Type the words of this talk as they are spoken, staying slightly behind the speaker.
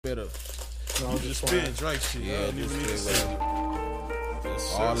better. No, just spitting Drake shit. Yeah, just spit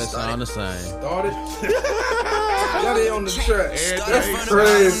All that sound the same. Started. Got it on the track. That's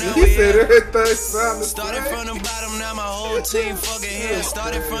Crazy. He said everything sounded Started from the bottom, now my whole team fucking here.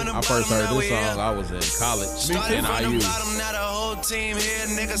 Started from the I bottom, first heard now we this here. song. I was in college Started and from the IU. bottom, now the whole team here.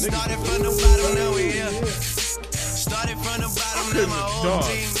 Nigga started from the bottom, now we here. Started from the bottom, now my whole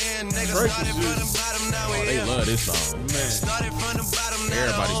team here. Nigga started from the bottom, now we They here. love this song. Started from the bottom, now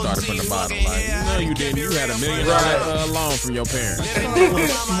Everybody the whole started from team the bottom. fucking Like, here. no, you didn't. You had $1 million loan from your parents.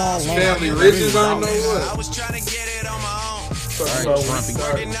 small loan. Family riches, I don't know I what. was trying to get it on my own. Talking All right, about when Trumpy. we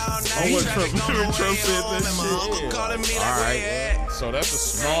started. Now what Trump said that shit. calling me All like, right. where you at? So that's a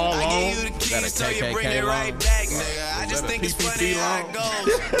small I loan. give you the Is that a keys, so you bring KKK it right loan? back, nigga. I just that a think it's PPP funny how it loan?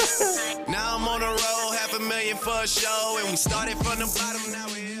 goes. Now I'm on the road, $500,000 for a show, and we started from the bottom, now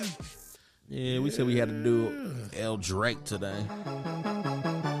we here. Yeah, we said we had to do L. Drake today.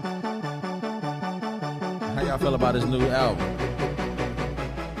 How y'all feel about his new album?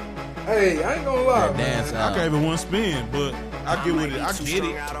 Hey, I ain't gonna lie, That dance man. I album. gave it one spin, but I get with it. I get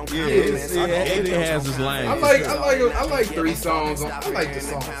it. It has his lane. I like 3 songs. I like the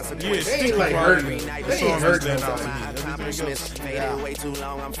songs. Yeah, They ain't Sticky like Part. hurting me. The They ain't song is hurting that out me. to me. Everything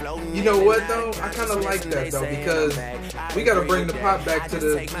else. You know what though? I kind of like that though because we got to bring the pop back to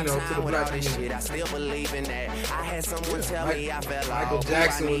the to the black community. Michael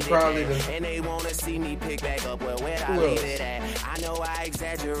Jackson was probably the. And they wanna see me pick back up where I Who leave else? it at. I know I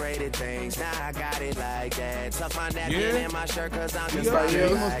exaggerated things, now I got it like that. Tuck my napkin Yeah. in my shirt cause I'm just Anybody like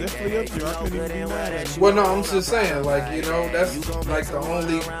else? that. Definitely up there. I couldn't even be mad at you. Well, no, I'm just saying, like, you know, that's like the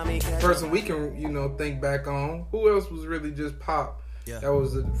only person we can, you know, think back on. Who else was really just pop? That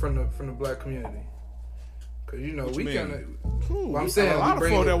was from the black community. Cause you know we mean? kind of. Cool. I'm saying a lot we of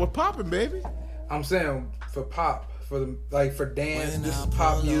bring folk it- that was popping, baby. I'm saying for pop, for the like for dance, this is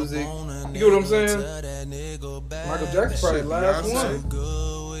pop music. You get what I'm saying? Michael Jackson probably the last Beyonce. one.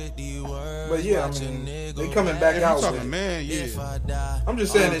 But yeah, I mean, they coming back If out you with talking it. man, yeah. I'm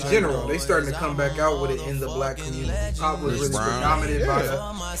just saying in general, they starting to come back out with it in the black community. Pop was really predominant by the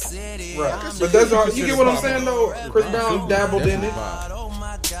right. But that's all. You get what I'm saying though? Chris Brown dabbled in it. I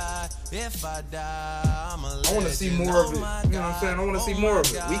want to see more of it. You know what I'm saying? I want to see more of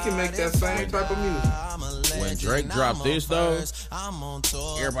it. We can make that same type of music. When Drake dropped this though,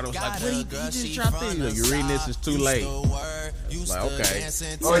 everybody was like, "What he just dropped this?" Like, you're reading this, it's too late. It's like, okay,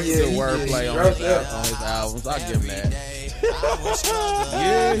 Oh yeah, good he wordplay on dropped his, that. on his albums. I give him that.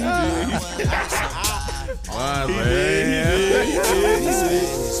 Yeah, he did. Wow, He man. did.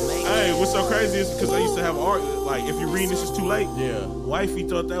 Hey, what's so crazy is because I used to have art. Like, if you're reading this, it's too late. Yeah. Wifey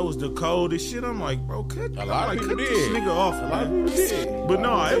thought that was the coldest shit. I'm like, bro, cut. A lot of people cut did. this nigga off. A lot of people did. But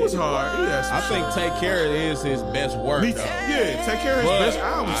no, it was hard. He had some I think shit. Take Care is his best work. Me- Though. yeah, Take Care of his But best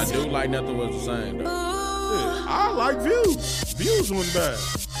album. I do like Nothing Was the Same though. Yeah, I like Views. Views wasn't bad.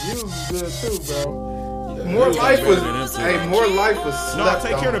 You was good too, bro. Yeah, More he life was. better than them two. Hey, More Life was. No, slept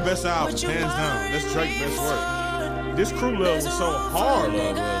Take Care on. of the best album, hands down. That's Drake's best work. This Crew Love was so hard,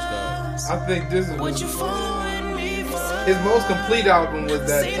 Love love. was though. I think this is his most complete album was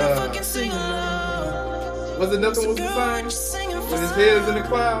that. Was it Nothing Was the Same? With his heads in the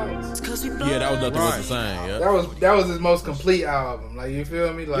clouds. Yeah, that was Nothing Was the Same. Yeah. That was his most complete album. Like you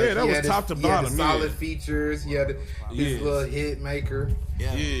feel me? Like Yeah, that he was had top to he had bottom, the solid yeah. features. He had his Yeah. little hit maker.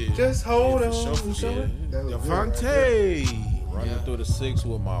 Yeah. Just hold on. sure, for sure. That was good right there. Devontae. Running through the 6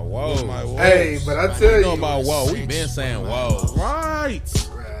 with my woes. With my woes. Hey, but I tell You you, know about whoa? We been saying whoa. Right.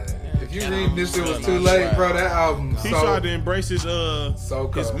 if you read this, it was too late, bro. That album He so tried to embrace his so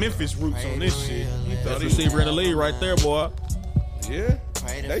his cold. Memphis roots on this shit. He That's thought he receiver in the league right there, boy. yeah.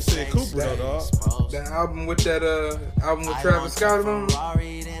 They said Cooper though, dog. That album with that album with Travis Scott on, that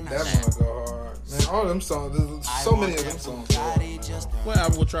one go hard. Man, all them songs, there's so many of them songs. Go hard, man. What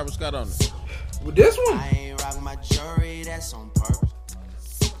album with Travis Scott on it? With this one,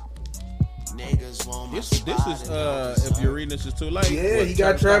 This is if you're reading this is too late. yeah, What, he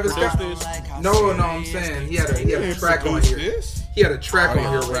got Travis Scott. produced this? No, I'm saying he had a track on here. This? He had a track Oh, on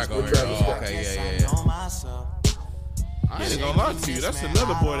yeah, here track on with here. Travis Oh, Scott. okay, yeah. I ain't gonna lie to you. That's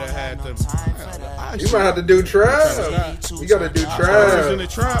another boy that had them. You might have to do Trav. We gotta do in the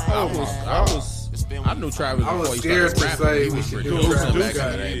Trav. trap. I knew Travis I was before he scared started to rapping. say He we was should do producing Travis back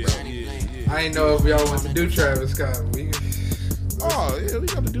Scott. in the day, bro. I ain't know if y'all want to do Travis Scott. We Oh yeah, we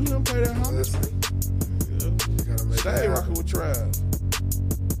got to do him play that house. listen. Gotta make Stay that rocking happen. with Trav.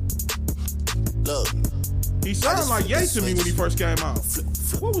 Look, He sounded like Ye to me when he first came out.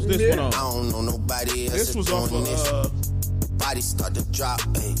 What was this Yeah. one I on? don't know nobody else. This was off doing this. of Body start to drop,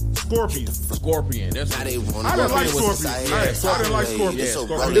 ayy. Scorpion. Scorpion. That's Now they what wanna I didn't go like with Scorpion. society. I didn't like Scorpion. It's a Yeah, I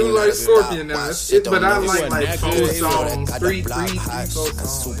road do that like gotta Scorpion stop. now, Watch shit but I don't like wasn't that four good. songs, Got three, the block four hot.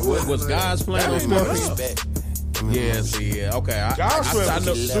 songs. was God's playing on Scorpion? Yeah, see, yeah, okay. I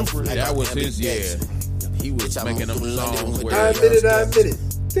know super. that was his. Yeah, he was making them songs where I admit it. I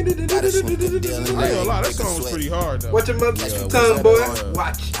ain't gonna lie, that song was pretty hard though. Watch your mother's tongue, boy.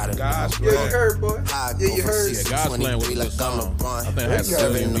 Watch. God's Yeah, you plan. heard, boy. Yeah, you heard. Yeah, God's Plan was a good song. I think it had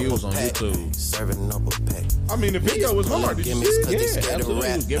 7 million views on YouTube. Serving up a pack. I mean, the video was hard. Did you see it? Yeah, absolutely.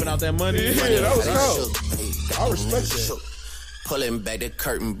 He was giving out that money. Yeah, that was cold. I respect that. Pulling back the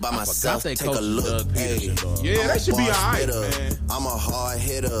curtain by myself. they Take a coached look. Doug Peterson, dog. Yeah, that should be Boss alright, hitter. man. I'm a hard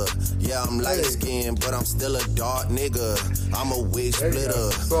hitter. Yeah, I'm light skinned, but I'm still a dark nigga. I'm a wig splitter.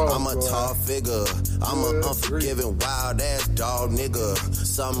 I'm a tall figure. I'm an unforgiving, wild ass dog nigga.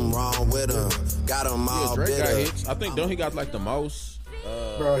 Something wrong with him. Got him Yeah, all Drake got bitter. hits. I think don't he got like the most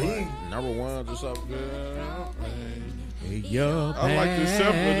Bro, he number ones or something? I like the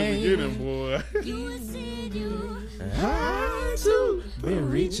sample in the beginning, boy. I've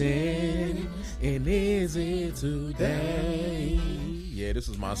been reaching, and is it today? Yeah, this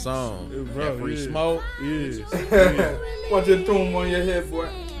is my song. Bro, That Free yeah. Smoke. Yeah. watch your tomb on your head, boy.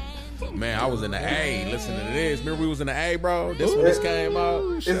 Man, I was in the A listening to this. Remember we was in the A, bro? This when this came out.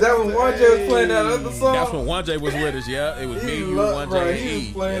 Is that when One J was playing that other song? That's when 1J was with us, yeah. It was me, you, loved- 1J, bro, and he was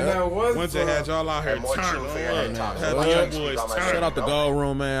E. playing Yeah. that one Once song. they had y'all out here more turning true on, fan talk. had What? the young boys Shout Shout turning. out the Gold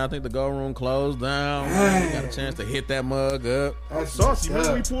Room, man. I think the Gold Room closed down. Got a chance to hit that mug up. That's Saucy,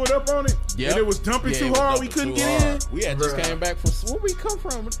 remember we pulled up on it? Yep. And it was dumping Yeah, too it was hard, dumping we couldn't too get in. hard. We had just Bruh. came back from, where we come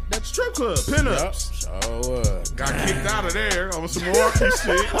from? That Strip club, Yep. pinups. Got kicked out of there on some Milwaukee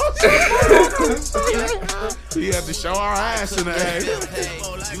shit. He had to show our ass in the A.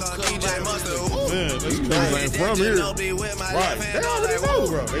 Man, that's crazy. Ain't from here. Right. They already know,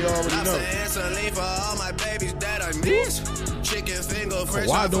 bro. They already know.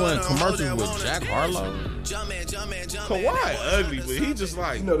 Why doing commercials with Jack Harlow? Kawhi ugly, but he just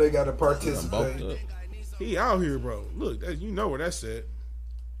like, You know they got to Both participate. up. he out here, bro. Look, you know where that's at.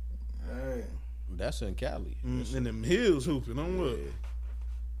 Hey. That's in Cali. In them hills hooping on what?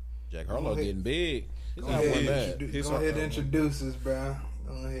 Jack Harlow getting big. He's Go not one ahead, His bad. go ahead and song. introduce us, bro.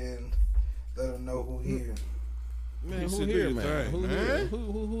 Go ahead and let them know who here. Man, He who said, here, do your man? thing, Who man. here?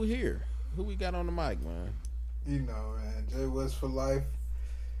 Who here? Who we got on the mic, man? You know, man. Jay West for life.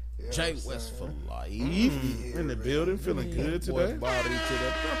 You know Jay what I'm West for saying? life. In the building, feeling good Boy, today. body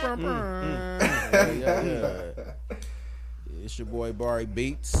to the yeah. It's your boy Barry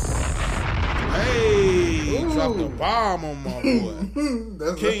Beats. Hey, Ooh. dropped a bomb on my boy.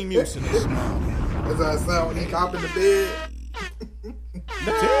 That's King Musin is small. That's how it sound when he hop in the bed.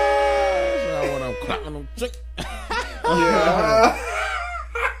 That's when I'm clapping them chick. Yeah.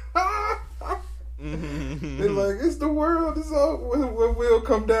 They're like, it's the world. It's all when will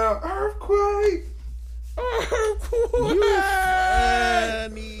come down. Earthquake.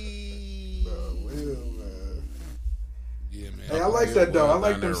 Funny. Will, man. Yeah, man. Hey, I like that though. I Down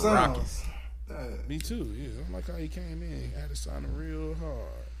like them there rocking. sounds. Me too. Yeah, I like how he came in. Had to sign him real hard.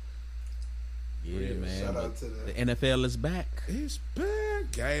 Yeah, man. Shout but out to the the NFL is back. It's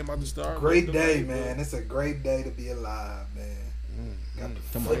back. Game about to start. great day, man. It's a great day to be alive, man. Got the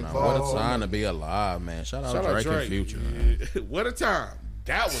Come on now. football. What a time to be alive, man. Shout out Shout out Drake and Drake. Future, man. Yeah. What a time.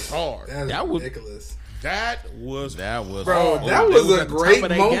 That was hard. That was- ridiculous. That was That was Bro, hard. that They was a at the great top of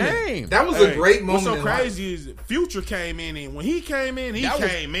their moment. game. That was Hey, a great moment. What's so in life. crazy is Future came in, and when he came in, he That was-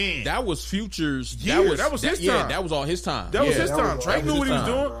 came in. That was Future's. Yeah, that was his Yeah, time. that was all his time. That was Yeah. his that time. was- Drake that knew was what he was his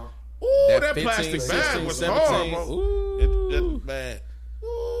time, doing. bro. Ooh, that 15, plastic bag 16, was 17. hard, bro. Ooh.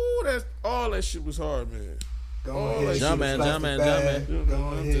 That, all that shit was hard, man. Go Oh, ahead, Jumpin', shoot a jumpin', plastic bag. jumpin'. Go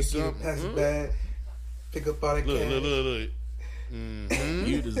ahead, get a Jumpin'. plastic bag. Pick up all the Look, cash. look.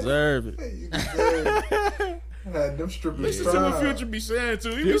 You deserve it. You deserve it. Had them strippers. Listen to what Future be saying too.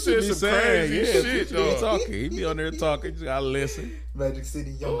 He be Future saying be some crazy yeah, shit, Future be dog. talking. He be on there talking. You just gotta listen. Magic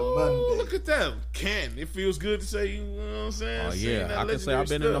City on Oh, the Monday. look at that. Ken, it feels good to say, you know what I'm saying? Oh Saying that yeah, I can say legendary I've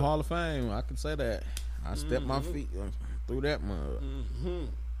been in the stuff. Hall of Fame. I can say that. I stepped my feet through that mud. I'm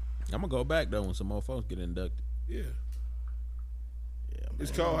gonna go back though when some more folks get inducted. Yeah. Yeah, man.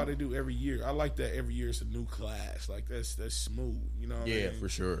 It's called how they do every year. I like that every year it's a new class. Like that's smooth. You know what I Yeah, mean? for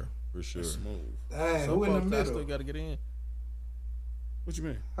sure, for sure. That's smooth. Dang, Some who in the folks I still middle? gotta get in. What you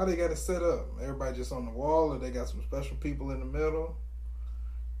mean? How they got it set up? Everybody just on the wall, or they got some special people in the middle?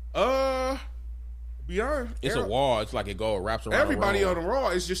 Beyond It's a wall. It's like it wraps around. Everybody the on the Raw,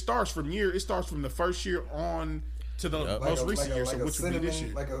 it just starts from year. It starts from the first year on to the most recent year. So which would be this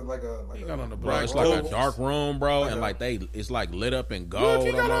year? Like a he got on the Bro, black. it's like a dark room, bro, and like it's like lit up in gold. Look,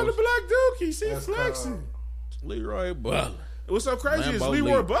 he got on the black dookie. See, That's flexing. Leroy Butler. What's so crazy is Lambo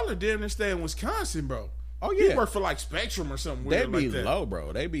Leroy Lee. Butler damn near stay in Wisconsin, bro. Oh yeah, He worked for like Spectrum or something they weird be like that. low,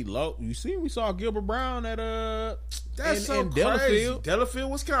 bro. They be low. You see, we saw Gilbert Brown at That's in crazy. Delafield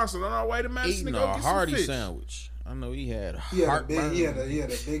Delafield, Wisconsin, on our way to Madison eating to go a get hearty some fish. sandwich. I know he had he had heartburn.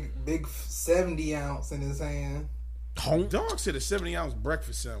 a big 70 ounce in his hand. Dog said a 70-ounce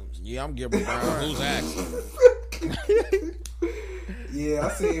breakfast sandwich. Yeah, I'm Gilbert Brown. Who's asking? Yeah,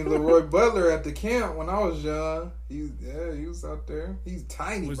 I seen Leroy Butler at the camp when I was young. He was out there. He's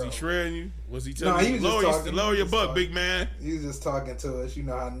tiny, Was bro. he shredding you? Was he No, telling he you, was just talking. lower He your was butt, talking. big man? He was just talking to us. You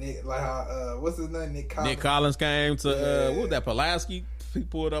know how Nick, like how what's his name, Nick Collins. Nick Collins came to Yeah. what was that Pulaski? He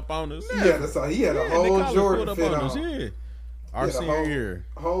pulled up on us. He had a Nick whole Collins Jordan pulled fit up on. us. Yeah, our He had a senior whole- year.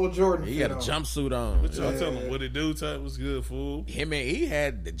 Whole Jordan He fit had a on. jumpsuit on. What y'all tell him? What it do? Type was good, fool. Him and he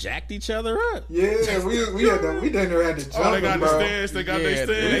had jacked each other up. Yeah, we didn't know had to jump. Oh, they got him, the bro. stairs. They got their Yeah,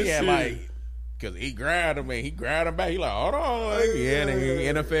 stairs. They had Shit. like, cause he grabbed him and he grabbed him back. He like, hold on, yeah, they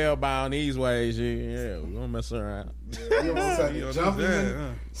NFL bound these ways. Yeah, we gonna mess around. We almost had You to jump him, understand,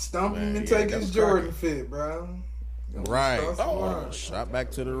 and stump him, and yeah, take that his was Jordan fit, bro. Right. Oh, Shot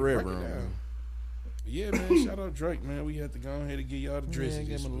back to the river. down. Yeah, man. Shout out Drake, man. We had to go ahead and get y'all the Yeah, drizzy give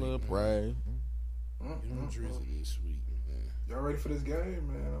this him a week. little man. praise. Give him the drizzy this week, man. Y'all ready for this game,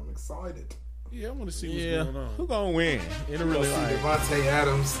 man? I'm excited. Yeah, I want to see what's Yeah, going on. who gonna win? It really See like Devontae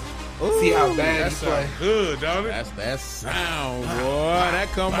Adams. See how bad That he play. sounds good, don't it? that's that sound, boy. That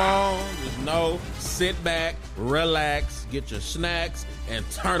come on. Just know, sit back, relax, get your snacks, and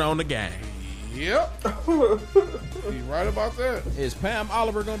turn on the game. Yep. You right about that. Is Pam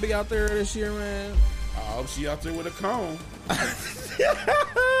Oliver gonna be out there this year, man? I hope she out there with a cone.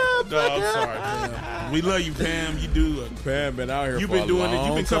 No, I'm sorry, Pam. We love you, Pam. You do. Pam been out here. You've for been a doing it. long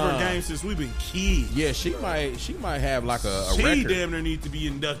You've been covering time. games since we've been kids. Yeah, she might have like a She record. damn near needs to be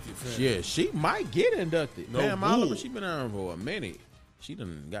inducted, fam. Yeah, she might get inducted. No Pam bull. Oliver, she been around for a minute. She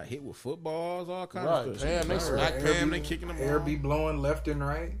done got hit with footballs, all kinds Right, of stuff. Pam, they smack Hair Pam, be- they kicking them Hair off. be blowing left and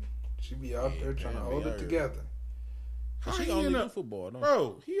right. She be out there trying to Pam be hold out it here. together. How She he only end do up- football, don't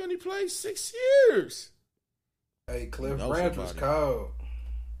Bro, he only played 6 years. Hey, Cliff know Branch was somebody. cold.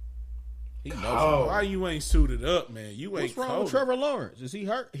 he? He knows. Oh. somebody. Why you ain't suited up, man? You ain't What's wrong cold. with Trevor Lawrence? Is he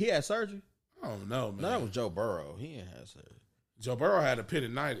hurt? He had surgery. I don't know, man. No, that was Joe Burrow. He ain't had surgery. Joe Burrow had a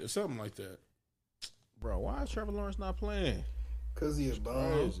pitonitis or something like that. Bro, why is Trevor Lawrence not playing? Cause he a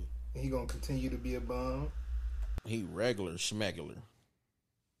bum. Crazy. He gonna continue to be a bum. He regular schmegular.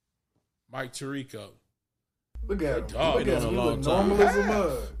 Mike Tirico. Look at him. dog Look been at on him. a He long look time. normal as a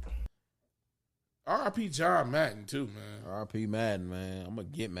mug. R.I.P. John Madden, too, man. R.P. Madden, man. I'm gonna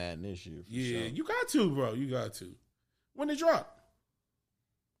get Madden this year. For Yeah, sure. you got to, bro. You got to. When it drop?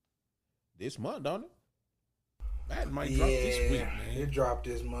 This month, don't it? Madden might drop this week, Yeah, man. it dropped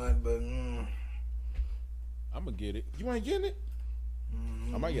this month, but I'm gonna get it. You ain't getting it?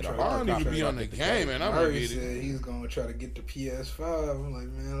 I might get a Try- hard I don't copy even be so I on the get game, man. I'm I gonna already get it. said he's gonna try to get the PS5. I'm like,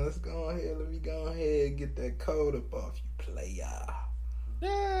 man, let's go ahead. Let me go ahead and get that code up off you, player.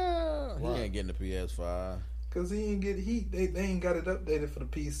 Yeah, he Right. ain't getting the PS5. Cause he ain't get they ain't got it updated for the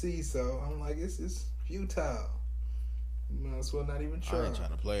PC. So I'm like, it's futile. You might as well not even I try. ain't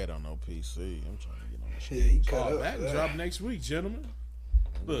trying to play it on no PC. I'm trying to get on the Yeah, he cut Oh, up. Madden Yeah. drop next week, gentlemen.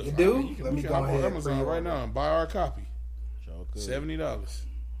 Look, You do? You can, Let me we can go hop on ahead and Amazon pre-order. right now and buy our copy. show. Could. $70.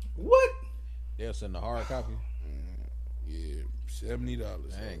 What? They'll send the hard copy. Yeah, $70.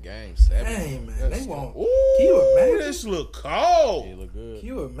 Dang, game 7. Dang, man, they won't. Ooh, Can you imagine? this look cold. He look good. Can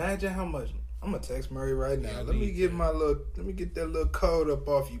you imagine how much? I'm gonna text Murray right now. Yeah, let me need get to. let me get that little code up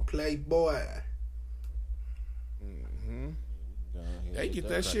off you, playboy. They get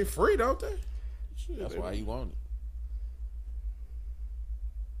that shit free, don't they? Shit, That's they- why he want it.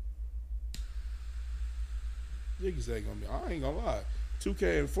 Niggas ain't gonna be. I ain't gonna lie.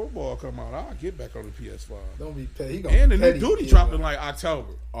 2K and football come out, I'll get back on the PS5. Don't be petty. He gonna And the be new petty. Duty Yeah. dropping like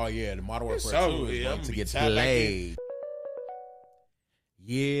October. Oh yeah, the Modern Warfare It's 2 over, is yeah, going I'm to gonna get be tapped back in. delayed.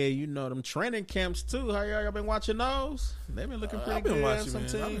 Yeah, you know them training camps too. How y'all been watching those? They've been looking pretty I've been good. watching, Some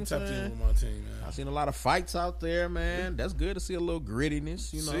man. teams, I've been tapped in man. with my team, man. I've seen a lot of fights out there, man. That's good to see a little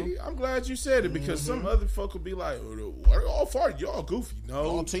grittiness, you know. See, I'm glad you said it because some other folk will be like, "What are y'all fighting? Y'all goofy." No,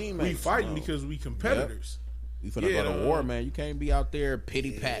 Y'all teammates, we fighting no. because we competitors. You finna Yeah, go to war, man. You can't be out there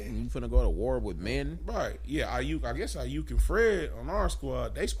pity patting. You finna go to war with men. Right? Yeah, Ayuk. I guess Ayuk and Fred on our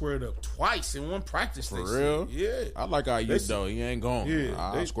squad they squared up twice in one practice. For they real? said. Yeah. I like how you They- though. He ain't going. Yeah,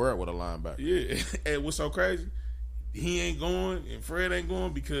 I'll they- square it with a linebacker. Yeah, and what's so crazy? He ain't going, and Fred ain't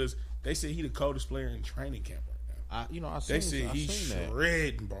going because they said he the coldest player in training camp right now. They said he's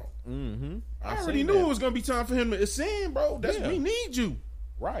shredding, bro. Mm-hmm. I already knew it was gonna be time for him to ascend, bro. We need you.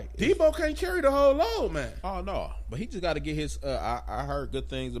 Right. Debo can't carry the whole load, man. Oh no, but he just got to get his. I heard good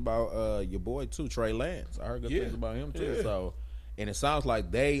things about your boy too, Trey Lance. I heard good things about him too. Yeah. So, and it sounds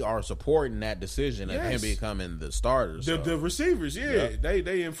like they are supporting that decision of him becoming the starter. The receivers,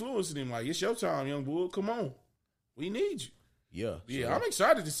 they influencing him like it's your time, young boy. Come on, we need you. Yeah. I'm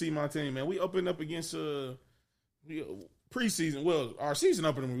excited to see my team, man. We opened up against preseason. Well, our season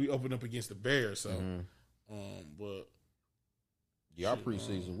opener, we opened up against the Bears. So, but. Yeah, our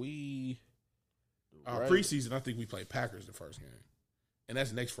preseason, our preseason, I think we played Packers the first game, and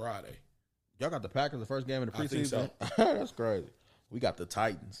that's next Friday. Y'all got the Packers the first game in the preseason? I think so. That's crazy. We got the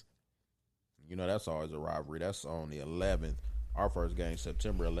Titans. That's always a rivalry. That's on the 11th. Our first game,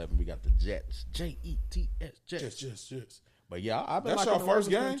 September 11th. We got the Jets. Jets. Jets. But yeah, I've been that's our first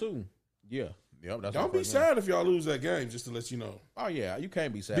game too. Yeah. Yep, that's Don't be sad if y'all lose that game, just to let you know. Oh yeah, you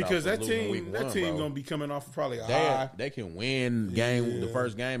can't be sad because that team gonna be coming off of probably a high. They can win the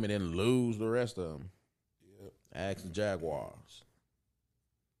first game and then lose the rest of them. Yep. Ask the Jaguars.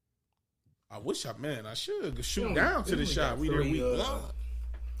 I should shoot down to the shot. We there week 1.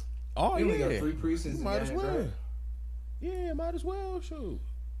 Oh we only got 3 preseason might games, as well. Right? Yeah, might as well shoot.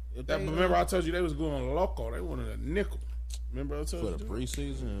 Remember I told you they was going loco. They wanted a nickel. Remember I told you for the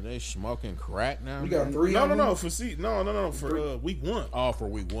preseason and they smoking crack now. We got 3. No for week 1. Oh, for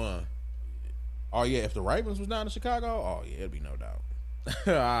week 1. Oh yeah, if the Ravens was down in Chicago, oh yeah, it'd be no doubt.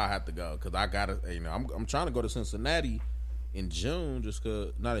 I have to go because I gotta. I'm trying to go to Cincinnati in June, just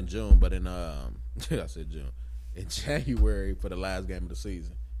cause not in June, but in I said June in January for the last game of the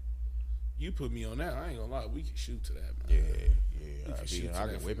season. You put me on that. I ain't gonna lie. We can shoot to that, man. Yeah. I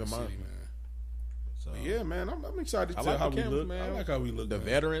can whip him up. So, yeah, man, I'm excited to see how we look. Man. I like how we look. The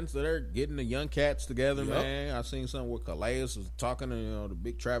veterans that are getting the young cats together, man. I seen something where Calais was talking to the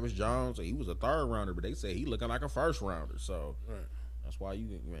big Travis Jones. He was a 3rd rounder, but they say he looking like a 1st rounder. So that's why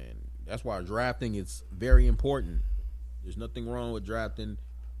that's why drafting is very important. There's nothing wrong with drafting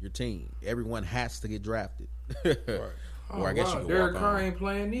your team. Everyone has to get drafted. Right. Or I guess you Derek Carr ain't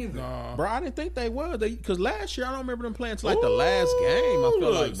playing either. Nah. Bro, I didn't think they was. Because last year, I don't remember them playing until like the last game. I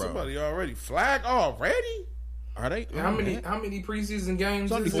feel like, bro. Somebody already flagged already? Are they? How many preseason games?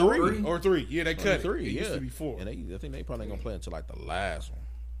 It's only 3 or 3. Yeah, they cut 3. It used to be 4. And I think they probably ain't gonna play until like the last one.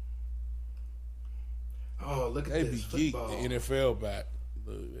 Oh, look at this football. The NFL back.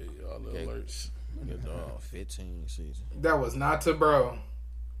 All the alerts. Look at 15 season. That was not to bro.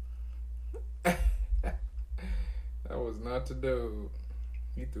 That was not to do.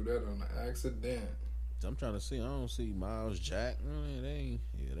 He threw that on an accident. I'm trying to see. I don't see Miles Jack. They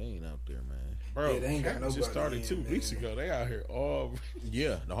ain't out there, man. Bro, they ain't got nobody. Just started 2 weeks ago. They out here all.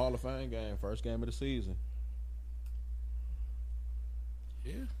 Yeah, the Hall of Fame game, first game of the season.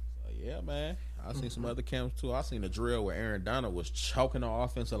 Yeah. So, yeah, man. I seen some other camps too. I seen a drill where Aaron Donald was choking the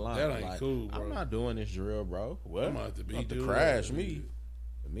offensive line. That ain't cool, bro. I'm not doing this drill, bro. What? I'm about to crash me.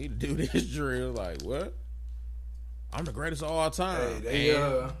 For me to do this drill, like what? I'm the greatest of all time. Hey,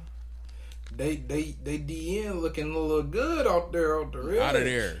 they DN looking a little good out there out the red. Out of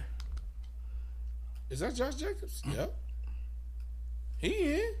there. Is that Josh Jacobs? Yep.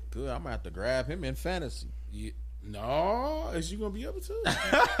 He in. Good. I'm gonna have to grab him in fantasy. Yeah. No, is you gonna be able to?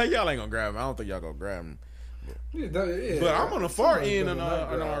 Y'all ain't gonna grab him. I don't think y'all gonna grab him. Yeah, but I'm on the far end in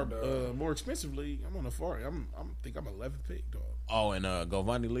our more expensive league. I'm on the far end. I think I'm 11th pick, dog. Oh, in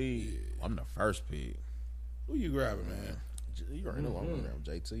Govani League, yeah. I'm the 1st pick. Who you grabbing, man? You already know I'm gonna grab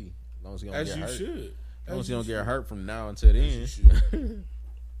JT. As long as he don't get hurt. As you should. As long as he don't get hurt from now until then.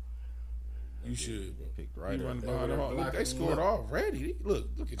 You should. Picked right running behind them. Look, they scored already. Look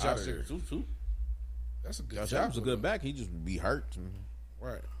at Josh Jacobs. That's a good job. Josh was a good back. He just be hurt.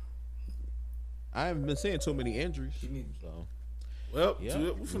 Right. I haven't been seeing too many injuries. So. Well, we're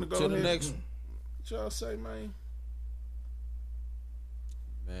finna go to the next. What y'all say, man?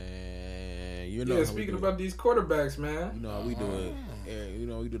 Man, you know. Yeah, speaking about these quarterbacks, man. You know how we do it. You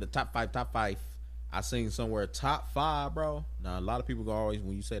know, we do the top five. I seen somewhere top 5, bro. Now a lot of people go always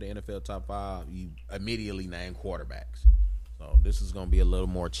when you say the NFL top 5, you immediately name quarterbacks. So this is gonna be a little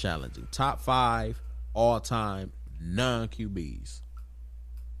more challenging. Top 5 all time non-QBs.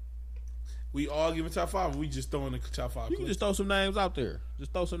 We all give a top 5. Or we just throwing the top 5. You can just throw some names out there.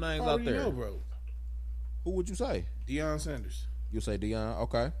 Just throw some names out there. Know, bro. Who would you say? Deion Sanders. You say Deion?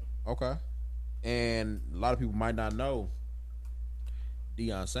 Okay. And a lot of people might not know.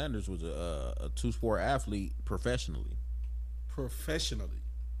 Deion Sanders was a 2-sport athlete professionally. A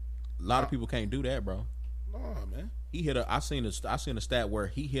lot of people can't do that, bro. Nah, man. He hit I seen a stat where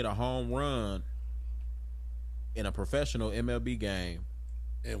he hit a home run in a professional MLB game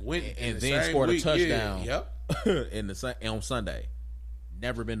and went and then scored a touchdown. Yep. On Sunday.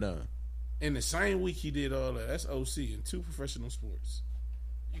 Never been done. In the same week he did all that. That's OC in 2 professional sports.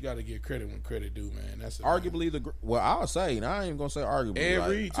 You got to give credit when credit due, man. That's arguably I'll say, and I ain't gonna say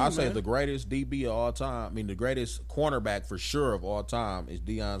arguably. I'll say the greatest DB of all time. I mean, the greatest cornerback for sure of all time is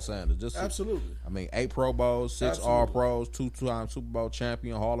Deion Sanders. Absolutely. 8 Pro Bowls, 6 All-Pros, 2-time Super Bowl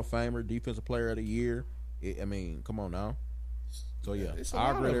champion, Hall of Famer, Defensive Player of the Year. Come on now. So yeah,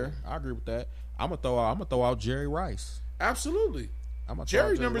 I agree there. I agree with that. I'm gonna throw out Jerry Rice. Absolutely.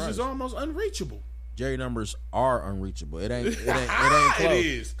 Jerry numbers is almost unreachable. Jerry numbers are unreachable. It ain't close. It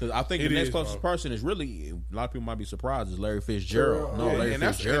is. Because I think the next closest person is really, a lot of people might be surprised, is Larry Fitzgerald. Larry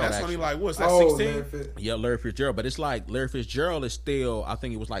Fitzgerald. That's only like, what's that, 16? Yeah, Larry Fitzgerald. But it's like Larry Fitzgerald is still, I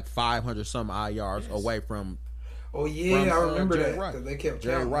think it was like 500 some odd yards away from. Oh yeah, I remember Jerry that. Rice. They kept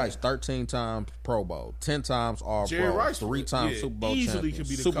Jerry Rice, 13 times Pro Bowl, 10 times All-Pro, 3 times Super Bowl champion,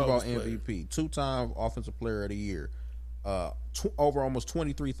 Super Bowl MVP, 2-time Offensive Player of the Year. Over almost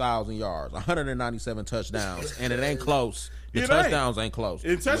 23,000 yards, 197 touchdowns, and it ain't close. The touchdowns ain't close.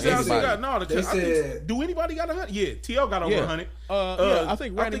 And touchdowns do anybody got 100? Yeah, T.O. got over 100. I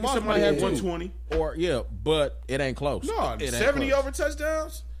think Randy Moss somebody had 120. But it ain't close. No, 70 over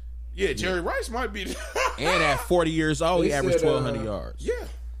touchdowns. Yeah, Jerry Rice might be. And at 40 years old, he averaged 1,200 yards. Yeah,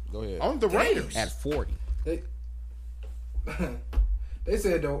 go ahead. On the Raiders at 40. They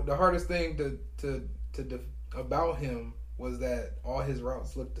said the hardest thing to about him was that all his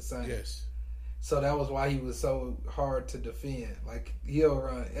routes looked the same. Yes. So that was why he was so hard to defend. Like, he'll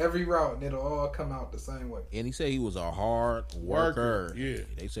run every route and it'll all come out the same way. And he said he was a hard worker. Yeah.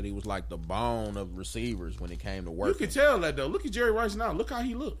 They said he was like the bone of receivers when it came to work. You can tell that, though. Look at Jerry Rice now. Look how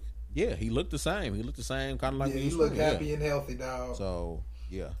he looked. Yeah, he looked the same. Kind of like he looked happy and healthy, dog. So,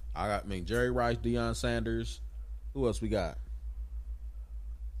 yeah. Jerry Rice, Deion Sanders. Who else we got?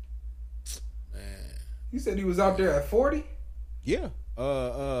 You said he was out there at 40? Yeah.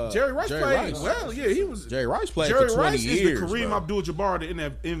 Jerry Rice played well. Yeah, he was. Jerry Rice played for 20 years. Jerry Rice is the Kareem Abdul-Jabbar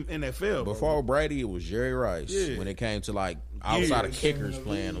in NFL. Before Brady, it was Jerry Rice. Yeah. When it came to like outside of kickers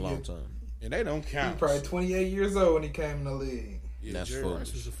playing a long time. And they don't count. He was probably 28 years old when he came in the league. Yeah, that's Jerry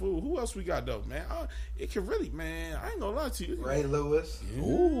Rice was a fool. Who else we got though, man? It can really, man. I ain't gonna lie to you. Ray Lewis. Yeah.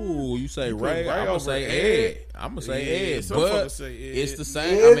 Ooh, you say Ray? I'm gonna say Ed. I'm gonna say Ed, but it's the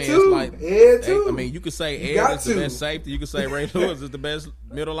same. Ed it's like Ed too. You could say Ed is the best safety. You could say Ray Lewis is the best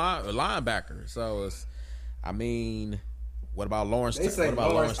middle linebacker. So it's, what about Lawrence? They say what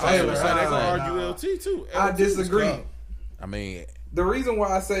about Lawrence Taylor? They can argue LT too. I disagree. The reason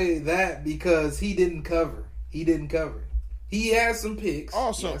why I say that because he didn't cover. He has some picks.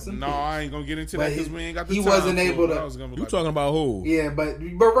 Also, I ain't gonna get into that because we ain't got the time. He wasn't able to. You talking about who? Yeah, but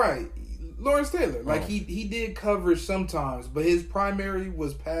right, Lawrence Taylor. Like he did coverage sometimes, but his primary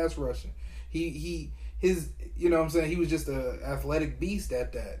was pass rushing. His you know what I'm saying. He was just an athletic beast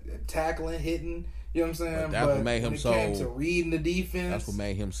at that, tackling, hitting. You know what I'm saying? But that's what made him so. Came to reading the defense. That's what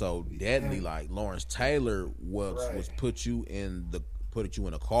made him so deadly. Yeah. Like Lawrence Taylor was put you in a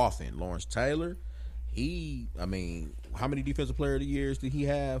coffin. Lawrence Taylor. How many defensive player of the years did he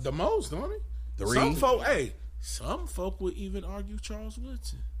have? The most, don't he? 3. Some folk would even argue Charles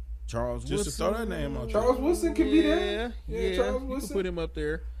Woodson. Just to throw that name out. Charles Woodson can be there. Yeah, Charles Woodson. You can put him up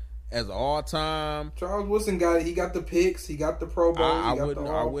there as all time. Charles Woodson got the picks. He got the Pro Bowl. I wouldn't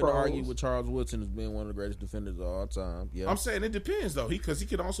argue with Charles Woodson as being one of the greatest defenders of all time. Yeah, I'm saying it depends though. Because he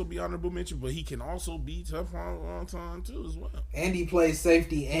can also be honorable mention, but he can also be tough on all time too as well. And he plays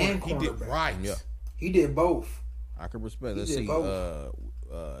safety and cornerback. He did right. Yeah. He did both. I can respect. Let's see.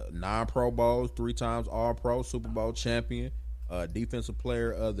 9 Pro Bowls, 3 times All-Pro, Super Bowl champion, Defensive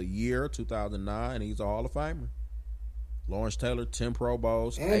Player of the Year, 2009, and he's a Hall of Famer. Lawrence Taylor, 10 Pro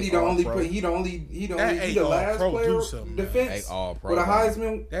Bowls, and he the last player defense with a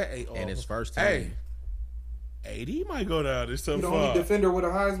Heisman in his first team. He might go down this so far. The only defender with a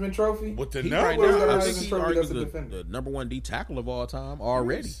Heisman trophy. With the right now, I think he argues the number 1 D tackle of all time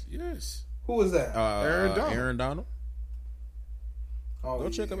already. Yes. Who was that? Aaron Donald. Go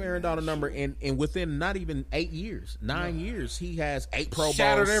check up Aaron Donald number, and within not even 8 years, 9 years, he has 8 Pro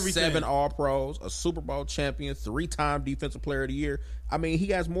Bowls, 7 All-Pros, a Super Bowl champion, 3-time Defensive Player of the Year. He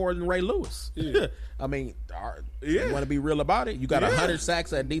has more than Ray Lewis. Yeah. You want to be real about it? You got 100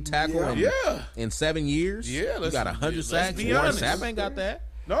 sacks at D tackle in 7 years. Yeah, you got 100 sacks. Warren Sapp ain't got that.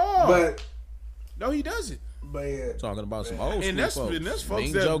 No, he doesn't. But yeah, talking about some old and that's folks that's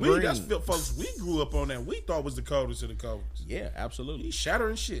folks we grew up on that we thought was the coldest of the coldest. Yeah, absolutely. He's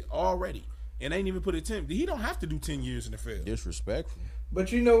shattering shit already, and ain't even put it 10. He don't have to do 10 years in the field. Disrespectful.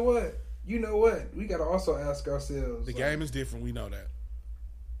 But you know what? you know what? We got to also ask ourselves. The game is different. We know that.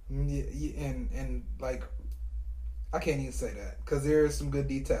 Yeah, and like, I can't even say that because there is some good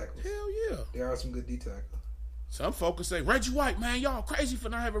D tackles. Hell yeah, there are some good D tackles. Some folks say Reggie White, man, y'all crazy for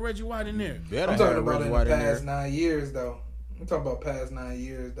not having Reggie White in there. I'm talking about in the past 9 years, though. I'm talking about past 9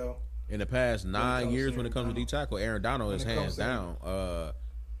 years, though. In the past 9 years, when it comes to D tackle, Aaron Donald is hands down.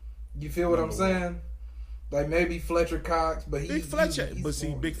 You feel what I'm saying? Like maybe Fletcher Cox, but Big Fletcher. But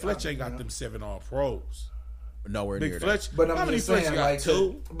see, Big Fletcher got them 7 All-Pros. Nowhere Big near Fletcher. that. But I'm how many just saying, Fletcher got? like,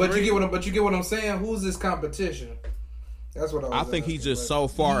 2? But you get what I'm saying. Who's this competition? That's what I think he's just so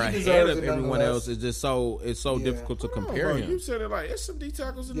far ahead of everyone else. It's just so difficult to compare him. You said it like it's some D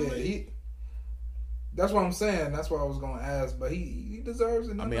tackles in the league. That's what I'm saying. That's what I was going to ask. But he deserves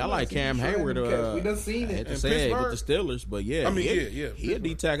it. I mean, I like Cam Hayward. We done seen it. I hate to say it with the Steelers, but yeah. I mean, he a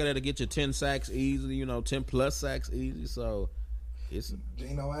D tackle that'll get you 10 sacks easy. 10 plus sacks easy. So it's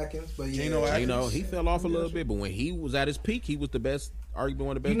Geno Atkins, but Geno, he fell off a little bit, but when he was at his peak, he was the best. Arguably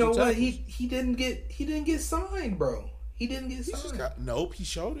one of the best. You know D what? tackles. He didn't get signed, bro. He didn't get signed. Nope, he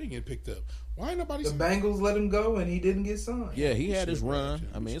showed it and get picked up. Why ain't nobody? The Bengals let him go and he didn't get signed. Yeah, he had his run.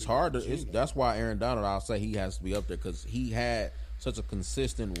 I mean, it's hard to. That's why Aaron Donald, I'll say he has to be up there because he had such a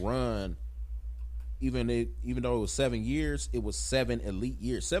consistent run. Even though it was 7 years, it was 7 elite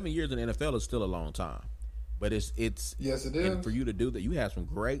years. 7 years in the NFL is still a long time, but it's yes, it is. And for you to do that, you have some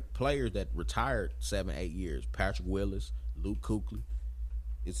great players that retired 7-8 years. Patrick Willis, Luke Kuechly.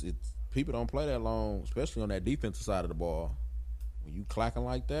 It's people don't play that long, especially on that defensive side of the ball. When you clacking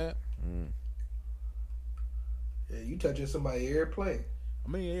like that, yeah, you touching somebody every play. I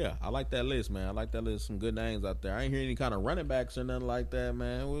mean, yeah, I like that list, man. I like that list. Some good names out there. I ain't hear any kind of running backs or nothing like that,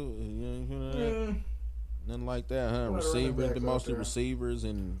 man. Nothing like that, huh? Receivers, mostly receivers,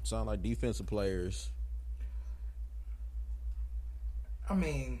 and sound like defensive players. I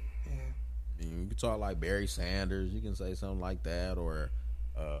mean, yeah. You can talk like Barry Sanders. You can say something like that, or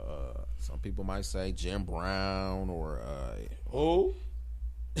some people might say Jim Brown, or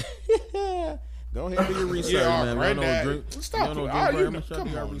Go ahead and do your research, man. Stop it.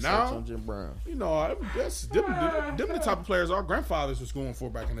 Come on now. On Jim Brown. That's them the type of players our grandfathers was going for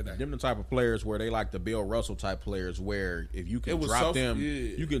back in the day. Them the type of players where they like the Bill Russell type players where if you can drop them,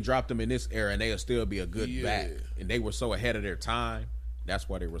 you can drop them in this era and they'll still be a good back. And they were so ahead of their time. That's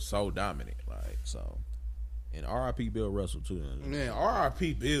why they were so dominant. Like so. And R.I.P. Bill Russell too. Man,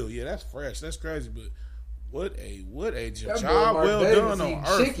 R.I.P. Bill. Yeah, that's fresh. That's crazy. But what a job well done on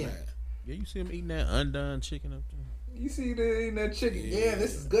Earth, man. Yeah, you see him eating that undone chicken up there. You see them eating that chicken? Yeah,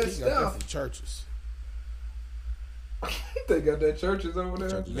 this is good stuff. Got that from Churches. They got that Churches over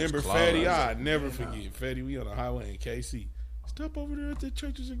there. Remember Fatty? I never forget Fatty. We on the highway in KC. Stop over there at the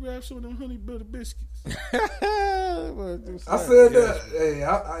Churches and grab some of them honey butter biscuits. I said that. Hey,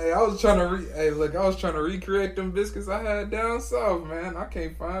 I was trying to. I was trying to recreate them biscuits I had down south, man. I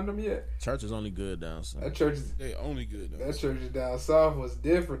can't find them yet. Church is only good down south. That church is only good. That Churches down south was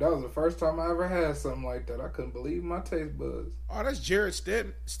different. That was the first time I ever had something like that. I couldn't believe my taste buds. Oh, that's Jared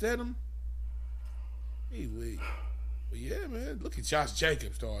Stedham. Hey, wait. But yeah, man. Look at Josh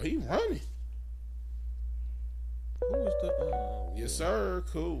Jacobs, dog. He running. Who is the? Yes, sir.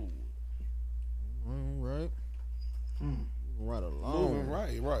 Cool. All right. Right along. Moving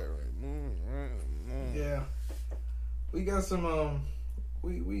right. Yeah. We got some.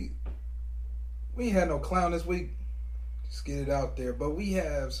 We ain't had no clown this week. Just get it out there. But we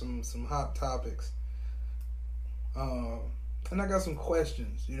have some hot topics. And I got some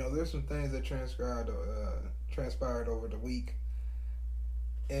questions. There's some things that transpired over the week.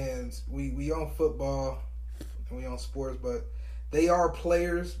 And we on football and we on sports, but they are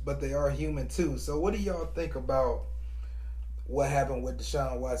players, but they are human too. So what do y'all think about what happened with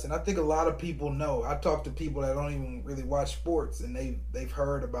Deshaun Watson? I think a lot of people know. I talk to people that don't even really watch sports, and they've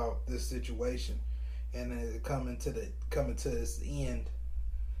heard about this situation, and coming to its end.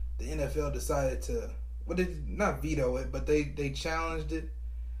 The NFL decided to not veto it, but they challenged it.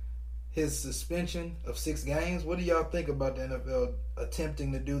 His suspension of 6 games. What do y'all think about the NFL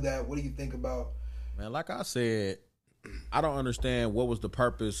attempting to do that? What do you think about? Man, like I said, I don't understand what was the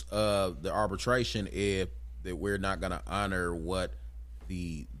purpose of the arbitration if that we're not going to honor what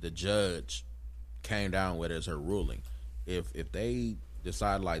the judge came down with as her ruling. If they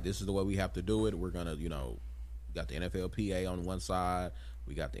decide like this is the way we have to do it, we're going to, we got the NFLPA on one side,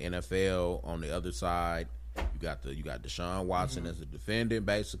 we got the NFL on the other side. You got Deshaun Watson as a defendant.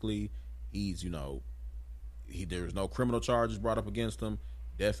 Basically, he's there was no criminal charges brought up against him.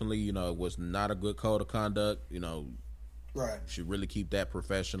 Definitely, it was not a good code of conduct. Right. Should really keep that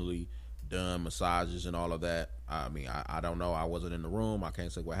professionally. done massages and all of that. I mean, I don't know. I wasn't in the room. I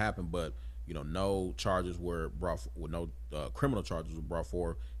can't say what happened, but no charges were brought. No criminal charges were brought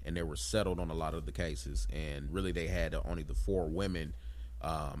forward, and they were settled on a lot of the cases. And really, they had only the 4 women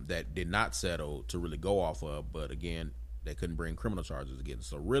that did not settle to really go off of. But again, they couldn't bring criminal charges against.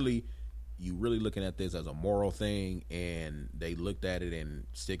 So really, you really looking at this as a moral thing, and they looked at it in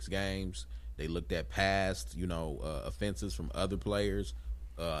 6 games. They looked at past, offenses from other players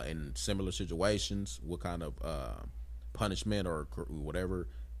in similar situations, what kind of punishment or whatever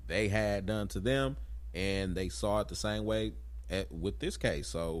they had done to them, and they saw it the same way with this case.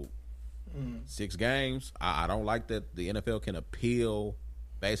 So 6 games. I don't like that the NFL can appeal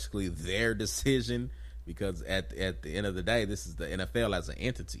basically their decision, because at the end of the day, this is the NFL as an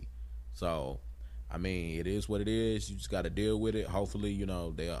entity. So, I mean, it is what it is. You just got to deal with it. Hopefully,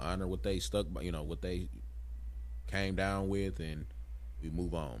 they'll honor what they stuck by, what they came down with, and we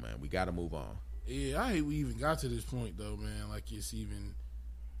move on, man. We got to move on. Yeah, I hate we even got to this point, though, man. Like,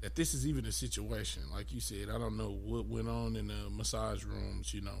 that this is even a situation. Like you said, I don't know what went on in the massage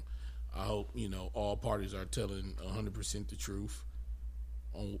rooms, I hope, all parties are telling 100% the truth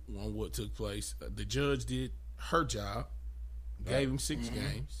on what took place. The judge did her job, gave him 6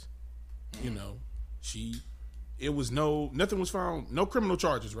 games. Nothing was found, no criminal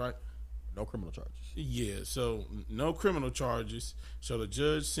charges, right? No criminal charges. Yeah, so no criminal charges. So the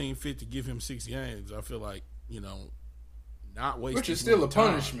judge seemed fit to give him 6 games. I feel like, not wasting. Which is still a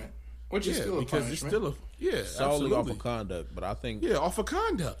punishment. It's still a solely off of conduct. But I think off of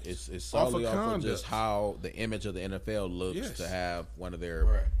conduct. It's solely off of just how the image of the NFL looks to have one of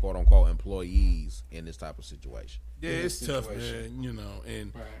their quote unquote employees in this type of situation. Yeah, it's tough,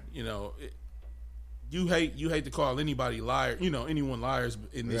 man. You hate to call anybody liar, anyone liars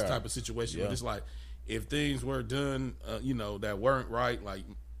in this type of situation. But it's like, if things were done, that weren't right, like,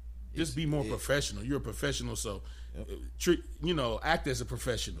 just be more professional. You're a professional, so act as a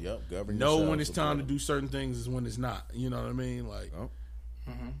professional. Yep, govern know when it's time to do certain things is when it's not. You know what I mean? Like,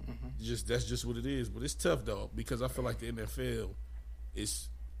 that's just what it is. But it's tough though, because I feel like the NFL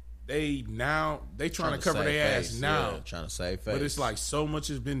they trying to cover their ass now, trying to save face. But it's like so much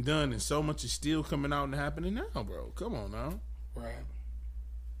has been done and so much is still coming out and happening now, bro. Come on now, right?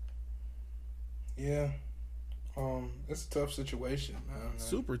 Yeah, it's a tough situation, man.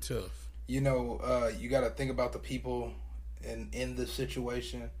 Super tough. You got to think about the people in the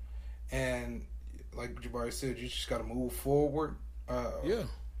situation, and like Jabari said, you just got to move forward.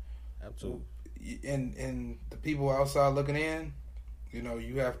 Absolutely. And the people outside looking in,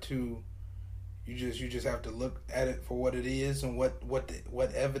 you have to, you just have to look at it for what it is and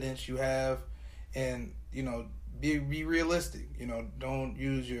what evidence you have, and be realistic. Don't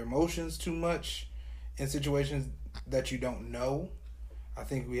use your emotions too much in situations that you don't know. I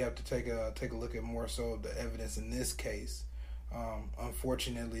think we have to take a look at more so of the evidence in this case.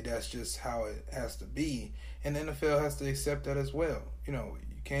 Unfortunately, that's just how it has to be, and the NFL has to accept that as well. You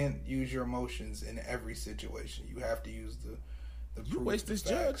can't use your emotions in every situation. You have to use the you waste this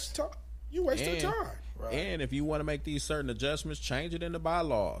judge time. You wasted time. Right. And if you want to make these certain adjustments, change it in the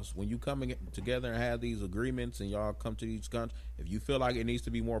bylaws. When you come together and have these agreements and y'all come to these countries, if you feel like it needs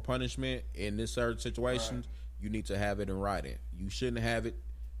to be more punishment in this certain situations, you need to have it in writing. You shouldn't have it.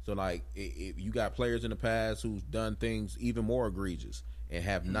 So, like, if you got players in the past who's done things even more egregious and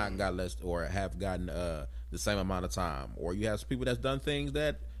have not got less or have gotten the same amount of time, or you have people that's done things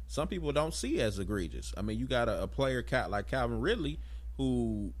that some people don't see as egregious. I mean, you got a player like Calvin Ridley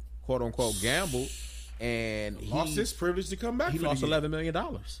who, quote unquote, gambled and he lost his privilege to come back. He lost $11 million.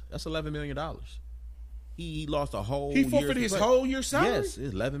 That's $11 million. He lost a whole. He forfeited his whole year's salary. Yes,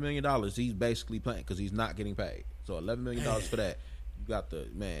 it's $11 million. He's basically playing because he's not getting paid. So $11 million for that. You got the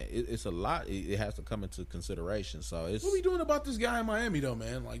man. It's a lot. It has to come into consideration. So it's what are we doing about this guy in Miami though,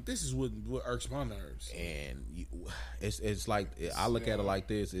 man? Like, this is what irks my nerves. And it's like I look at it like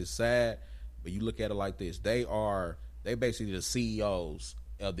this. It's sad, but you look at it like this. They basically the CEOs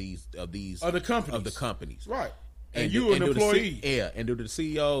of the companies, right? And you an employee, and do the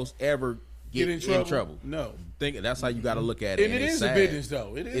CEOs ever get in trouble? No. That's how you got to look at it. And it is a business,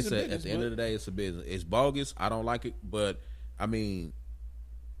 though. It is a business. At the end of the day, it's a business. It's bogus. I don't like it, but I mean,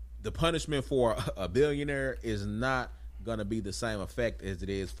 the punishment for a billionaire is not gonna be the same effect as it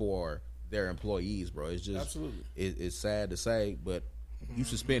is for their employees, bro. It's just absolutely. It's sad to say, but you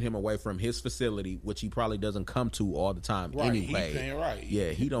suspend him away from his facility, which he probably doesn't come to all the time anyway.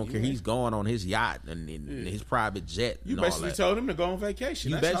 He don't care. He's going on his yacht and his private jet. You basically told him to go on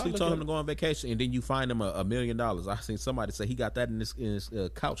vacation. You basically told him to go on vacation, and then you find him $1 million. I seen somebody say he got that in his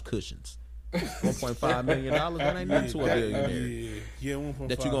couch cushions. $1.5 million. That ain't nothing to a billionaire. Yeah, 1.5.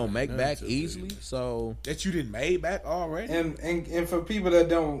 That you gonna make back easily. So that you didn't made back already. And for people that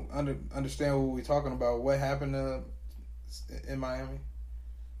don't understand what we're talking about, what happened in Miami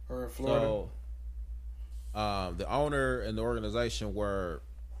or Florida? So, the owner and the organization were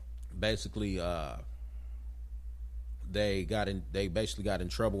basically they basically got in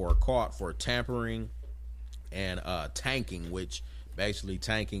trouble or caught for tampering and tanking, which basically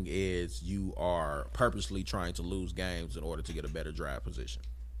tanking is you are purposely trying to lose games in order to get a better draft position.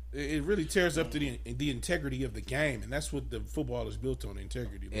 It really tears up to the integrity of the game, and that's what the football is built on,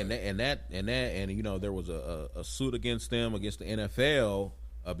 integrity. And you know, there was a suit against them against the NFL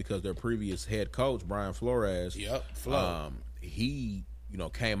because their previous head coach Brian Flores, he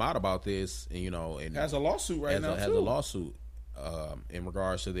came out about this, and and has a lawsuit has a lawsuit in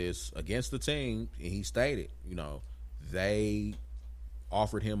regards to this against the team, and he stated, they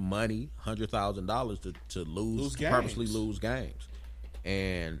offered him money, $100,000 to purposely lose games.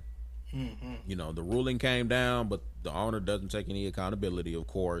 And the ruling came down, but the owner doesn't take any accountability, of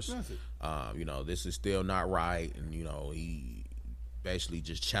course. This is still not right, and he basically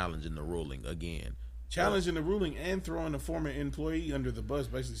just challenging the ruling again. Challenging the ruling and throwing a former employee under the bus,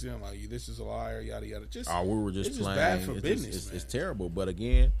 basically saying like, "This is a liar," yada yada. We were just playing. Bad for business. It's terrible. But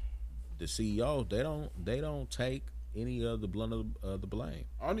again, the CEO they don't take any of the blame of the blame.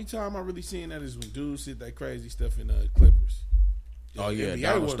 Only time I really seen that is when dudes said that crazy stuff in Clippers.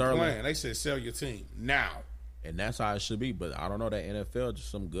 Donald Sterling. They said sell your team now, and that's how it should be. But I don't know, that NFL just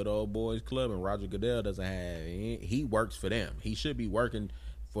some good old boys club, and Roger Goodell doesn't have. He works for them. He should be working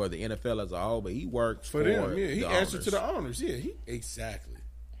for the NFL as a whole, but he works for them. Yeah, he answers owners. to the owners. Yeah, exactly.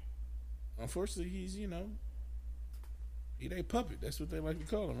 Unfortunately, he's he they puppet. That's what they like to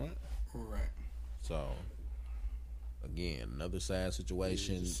call him, right? Right. So again, another sad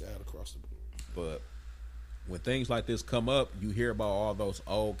situation. Sad across the board. But when things like this come up, you hear about all those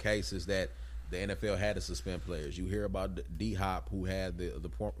old cases that the NFL had to suspend players. You hear about D-Hop, who had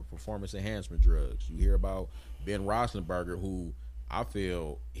the performance enhancement drugs. You hear about Ben Roethlisberger, who I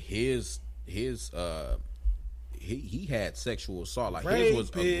feel he had sexual assault. Like his was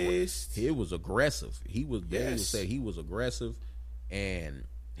aggressive. He was said he was aggressive, and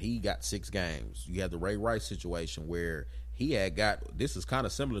he got 6 games. You had the Ray Rice situation where he had this is kind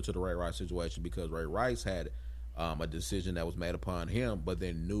of similar to the Ray Rice situation, because Ray Rice had a decision that was made upon him, but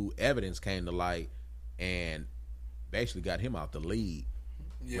then new evidence came to light and basically got him out the league.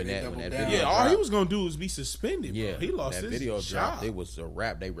 Yeah, all he was gonna do was be suspended. Yeah, bro. He lost that his video job. dropped. It was a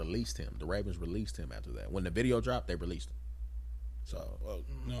wrap. They released him. The Ravens released him after that. When the video dropped, they released him. So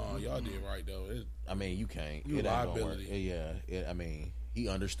no, y'all did right though. You can't. You liability. He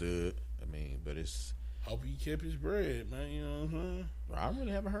understood. But it's. Hope he kept his bread, man. You know what I'm saying? I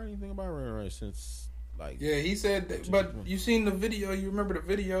really haven't heard anything about Ray Rice since. He said that, but you seen the video? You remember the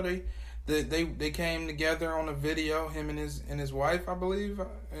video? They came together on a video, him and his wife, I believe,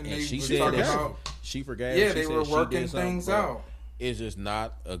 and she said that she forgave. Yeah, they were working things out. It's just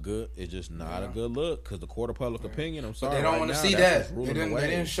not a good. It's just not a good look, because the court of public opinion. I'm sorry, but they don't want to see that. They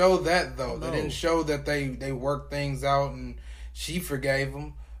didn't show that though. No. They didn't show that they worked things out and she forgave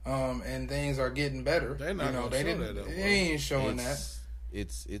them, and things are getting better. They're not. They ain't showing that.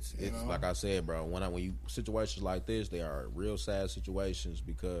 It's like I said, bro. When you situations like this, they are real sad situations,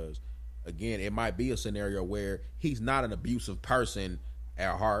 because again, it might be a scenario where he's not an abusive person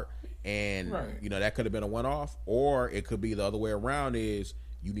at heart, and that could have been a one-off, or it could be the other way around. Is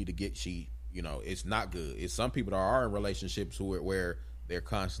you need to get it's not good. It's some people that are in relationships where they're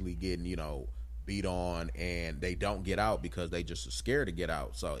constantly getting beat on, and they don't get out because they just are scared to get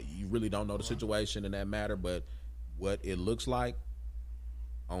out. So you really don't know the situation in that matter, but what it looks like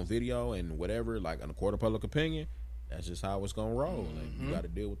on video and whatever, like on the court of public opinion, that's just how it's gonna roll. You got to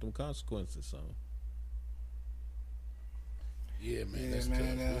deal with them consequences. So, that's tough.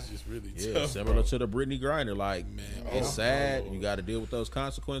 That's just really tough. Similar to the Brittany Griner. It's sad. You got to deal with those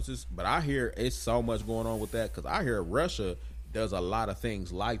consequences. But I hear it's so much going on with that, because I hear Russia does a lot of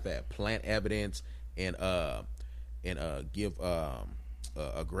things like that, plant evidence and give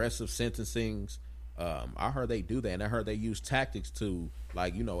aggressive sentencings. I heard they do that, and I heard they use tactics to,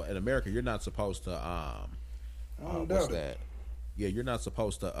 in America, you're not supposed to what's that? Yeah, you're not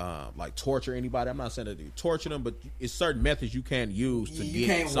supposed to torture anybody. I'm not saying that you torture them, but it's certain methods you can't use to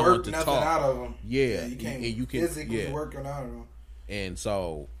get someone to talk. You can't work nothing out of them. Yeah, you can't physically work it out of them. And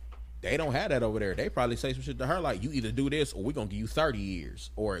so They don't have that over there. They probably say some shit to her like, "You either do this, or we're gonna give you 30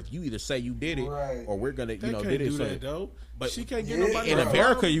 years, or if you either say you did it, or we're gonna, They can't did it." do that though. But she can't get Yeah, nobody in to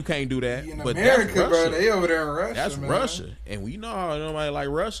America, follow. you can't do that. In but America, that's bro, Russia. they over there in Russia. That's man. Russia, and we know nobody like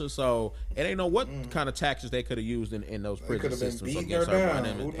Russia, so it ain't know what kind of tactics they could have used in those prison could have been systems beating against her her, down.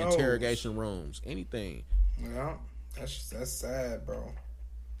 in Who knows? interrogation rooms, anything. Yeah, that's sad, bro.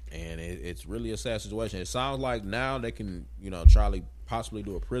 And it's really a sad situation. It sounds like now they can, try to possibly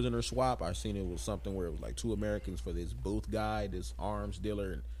do a prisoner swap. I seen it was something where it was like 2 Americans for this Booth guy, this arms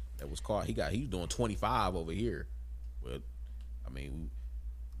dealer, and that was caught. He's doing 25 over here. But I mean,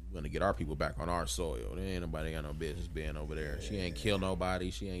 we're gonna get our people back on our soil. There ain't nobody got no business being over there. She ain't kill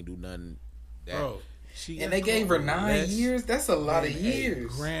nobody. She ain't do nothing. Bro, And they gave her 9 years. That's a lot of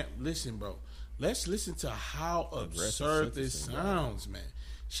years. Grant, listen, bro. Let's listen to how absurd this sounds, man.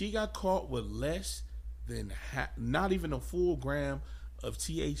 She got caught with less than not even a full gram of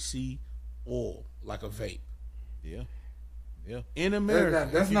THC oil, like a vape. Yeah. In America,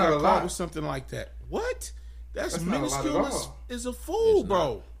 that's if you not got a caught lot. with something like that, what? That's not a lot minuscule at all. as a fool,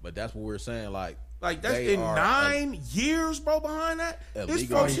 bro. But that's what we're saying. Like That's they in are 9 years, bro. Behind that, there's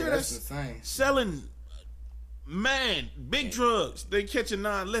illegal. folks here That's that's insane. selling, big drugs. They catching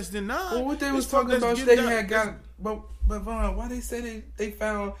less than 9. Well, what they There's was folks talking that's about, getting they that- had got, but Vaughn, why they say they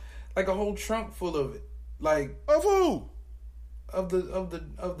found like a whole trunk full of it, like of who? of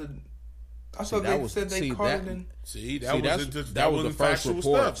the. I thought that they was- said they see, caught that- it in. That was the first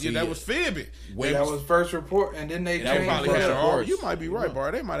report. Yeah, that was fibbing. That was first report, and then they They changed probably it had her. up. You might be right,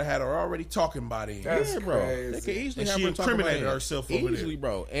 bro. They might have had her already talking about it. That's Yeah, bro. crazy. They could easily And have she her talking about incriminated it. herself over easily, there.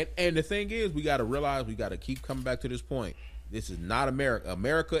 bro. And the thing is, we got to realize we got to keep coming back to this point. This is not America.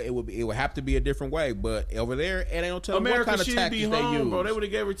 America, it would have to be a different way. But over there, it ain't no telling what America kind of should tactics be they home, use. bro. They would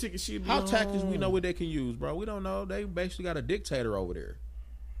have gave her tickets. She'd be How home. tactics we know what they can use, bro? We don't know. They basically got a dictator over there.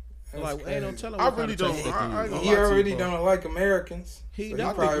 Like, ain't no telling. I what really kind of don't. tactics they I can ain't use. gonna He lie to you, already bro. don't like Americans. He So don't.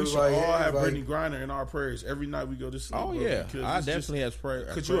 I probably think we was should like, all yeah, have like- Brittany Griner in our prayers every night we go to sleep. Oh bro, yeah, because I it's definitely just- have prayer.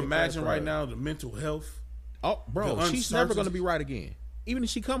 Could you imagine right now the mental health? Oh, bro, the she's never uncertainty? going to be right again. Even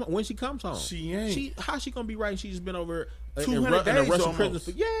if when she comes home, She ain't. How she going to be right? She's been over in 200 a days Russian prison almost.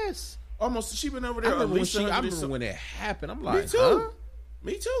 for yes. Almost, she been over I there. remember at when least I 100 remember when it happened. I'm Me like, too. huh?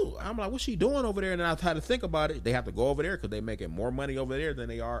 Me too. I'm like, what's she doing over there? And then I try to think about it. They have to go over there because they making more money over there than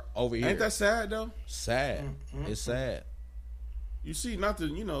they are over here. Ain't that sad though? sad? It's sad. You see, not to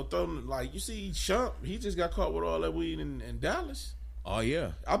throw like you see, Shump. He just got caught with all that weed in Dallas. Oh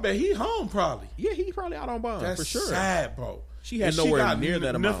yeah, I bet he home probably. yeah. He probably out on bond That's for sure. sad, bro. She had And nowhere got near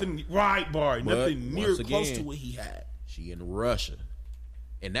that amount. Nothing, right, bar. But Nothing near once close again, to what he had. She in Russia,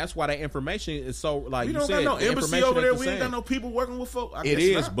 and that's why that information is so like We you don't said. got no the embassy information over there. ain't the We ain't got same. no people working with folk. I It guess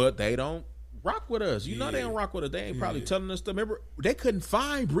is, not. but they don't rock with us. You know they Yeah. don't rock with us. They ain't probably telling us to. Remember, they couldn't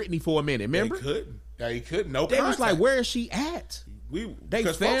find Brittany for a minute. Remember, They couldn't. They couldn't. No they was contact. like, "Where is she at?" They They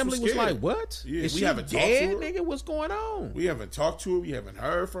folks family was scared. like, "What? Yeah, Is we she haven't talked dead, to her. nigga? What's going on?" We haven't talked to her. We haven't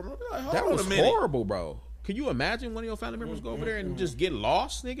heard from her. We're like, hold That on was a minute. horrible, bro. Can you imagine one of your family members go over there and just get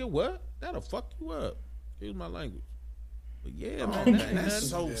lost, nigga? What? That'll fuck you up. Excuse my language. But yeah, man, that ain't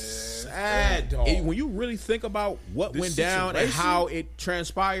That's nothing. so sad, dog. When you really think about what This went down and situation? how it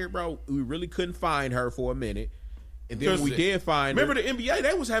transpired, bro, we really couldn't find her for a minute. And then when we did find remember her, the NBA,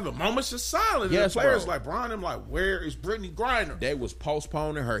 they was having moments of silence. Yes, The players bro. like Brian, them like, where is Brittany Griner? they was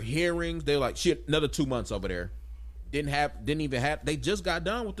postponing her hearings. They were like, shit, another 2 months over there. Didn't even have. They just got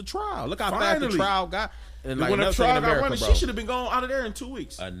done with the trial. Look how fast the Finally. trial got. And like when the another thing in trial got America, running, bro. she should have been gone out of there in 2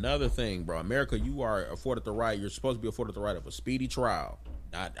 weeks. Another thing, bro. America, you are afforded the right. You're supposed to be afforded the right of a speedy trial.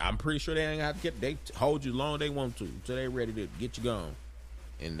 I'm pretty sure they ain't have to get. They hold you long they want to until they ready to get you gone.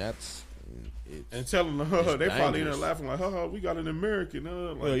 And that's. And telling her, It's they probably in there dangerous. laughing like, we got an American.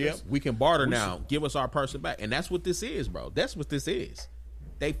 Like, Well, yeah, that's- we can barter we now. Give us our person back, and that's what this is, bro. That's what this is.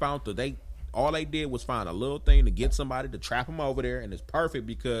 They found all they did was find a little thing to get somebody to trap them over there, and it's perfect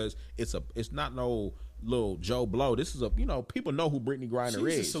because it's not no little Joe Blow. This is people know who Brittany Griner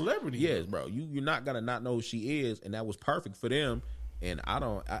She's a is. celebrity, Yes, bro. You're not gonna not know who she is, and that was perfect for them. And I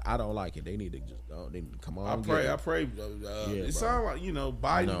don't like it. They need to just they need to come on. I pray. Yeah, It bro. sound like Biden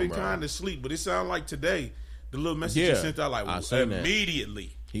I know, been bro. kind of sleep, but it sound like today the little message Yeah, he sent out I seen that.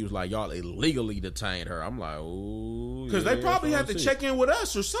 immediately. He was like, y'all illegally detained her. I'm like, ooh, Because they probably had to check in with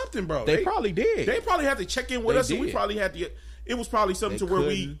us or something, bro. They probably did. They probably had to check in with They us, and we did. probably had to. It was probably something They to where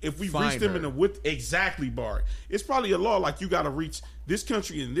couldn't if we find reached them in her. the with exactly bar. It's probably a law like you got to reach this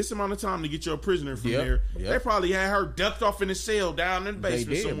country in this amount of time to get your prisoner from Yep, there. yep. They probably had her ducked off in a cell down in the They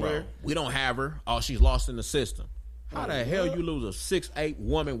basement did, somewhere. bro. We don't have her. Oh, she's lost in the system. How the hell you lose a 6'8"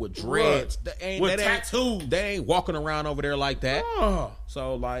 woman with dreads? With tattoos. They ain't walking around over there like that.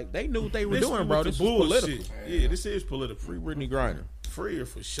 So, like, they knew what they were doing, bro. This is political. Yeah, this is political. Free Brittany Griner. Free her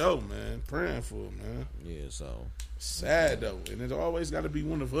for sure, man. Praying for her, man. Yeah, so. Sad, though. And it's always got to be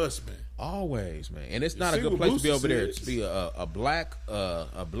one of us, man. Always, man. And it's not a good place to be over there. To be a black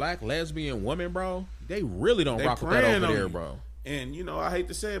lesbian woman, bro. They really don't rock with that over there, bro. And, you know, I hate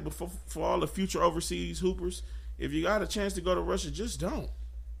to say it, but for all the future overseas hoopers, if you got a chance to go to Russia, just don't.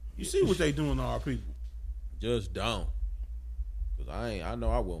 You see what they doing to our people. Just don't. Because I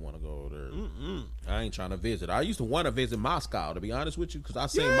know I wouldn't want to go over there. I ain't trying to visit. I used to want to visit Moscow, to be honest with you, because I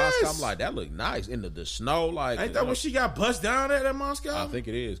seen Moscow. I'm like, that look nice. In the snow. Like, ain't that where she got bust down at Moscow? I think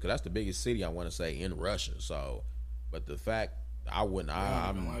it is, because that's the biggest city, I want to say, in Russia. So, but the fact,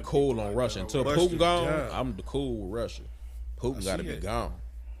 I'm cool on Russia. Until Putin gone, I'm cool with Russia. Putin got to be gone.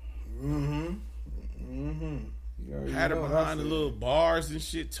 Had her behind the little bars and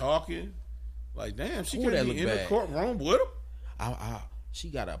shit talking. Like, damn, she can't be in the courtroom with him.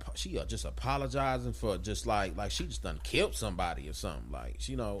 She just apologizing for just like she just done killed somebody or something. Like,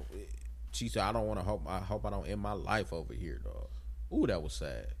 you know, she said, I hope I don't end my life over here, dog. Ooh, that was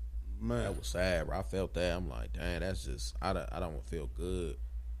sad. Man, that was sad, bro. I felt that. I'm like, dang, that's just I don't feel good.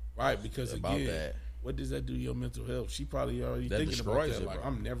 Right, because about that. What does that do to your mental health? She probably already thinking about that. Like,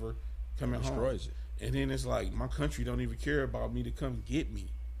 I'm never coming home. And then it's like, my country don't even care about me to come get me.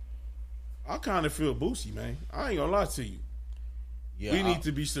 I kind of feel Boosie, man. I ain't gonna lie to you. Yeah, we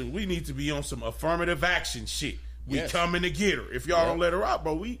need to be on some affirmative action shit. We coming to get her. If y'all don't let her out,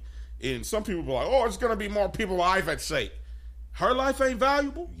 bro, and some people be like, oh, it's gonna be more people's life at stake. Her life ain't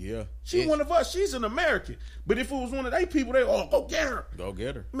valuable. Yeah. She's one of us. She's an American. But if it was one of they people, go get her. Go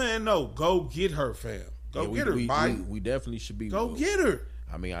get her. Man, no, go get her, fam. Go get her, Biden. We definitely should be. Go get her.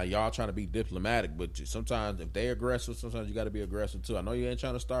 I mean, y'all trying to be diplomatic, but sometimes if they aggressive, sometimes you got to be aggressive too. I know you ain't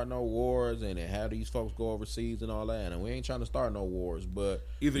trying to start no wars and have these folks go overseas and all that, and we ain't trying to start no wars. But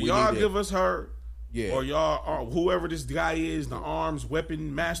either y'all give us her, or y'all, or whoever this guy is, the arms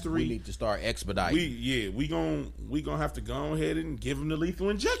weapon mastery. We need to start expediting. We gonna have to go ahead and give him the lethal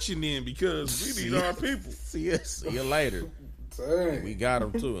injection then, because we need our people. See you later. Dang. We got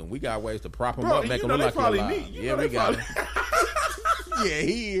them too, and we got ways to prop them up, make them look like they're alive. Yeah, we got them. Yeah,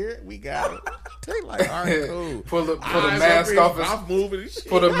 here we got it. They like, all right, cool. Pull the mask off his.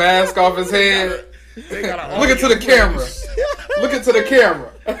 Pull the mask off his head. Look into the camera. Look into the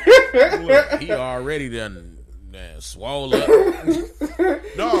camera. Look, he already done swole up.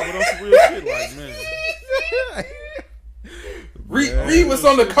 No, but on some real shit, like, man. Read what's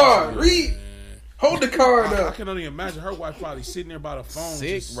on the card. Read. Hold the card up. I can only imagine her wife probably sitting there by the phone.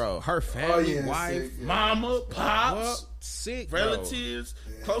 Sick, bro. Her family, wife, sick, mama, pops, sick, relatives,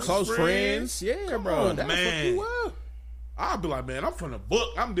 close friends. Yeah, bro. That'll fuck you up. I'll be like, man, I'm from the book.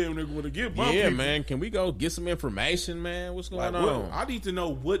 I'm damn near going to get my people. Man. Can we go get some information, man? What's going on? I need to know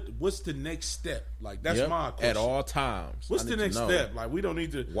what's the next step. Like, that's my question. At all times. What's the next step? Like, we don't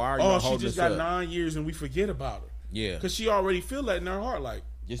need to. Why are you holding she just got 9 years and we forget about her. Yeah. Because she already feel that in her heart. Like,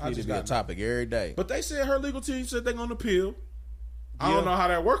 just need to be a topic every day. But they said her legal team said they're going to appeal. I don't know how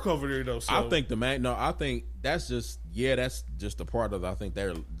that work over there though. So. I think I think that's just a part of I think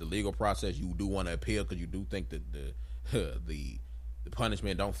the legal process. You do want to appeal because you do think that the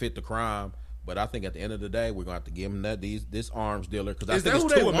punishment don't fit the crime. But I think at the end of the day, we're gonna have to give him this arms dealer because I think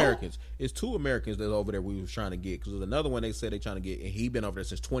it's 2 Americans. It's 2 Americans that's over there we was trying to get because there's another one they said they're trying to get and he been over there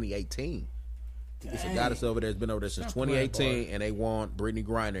since 2018. Dang. It's a guy that's over there. Has been over there since 2018, and they want Brittany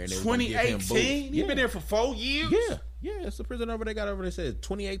Griner. And they 2018? You've been there for 4 years? Yeah. It's the prison over there. Got over there. Said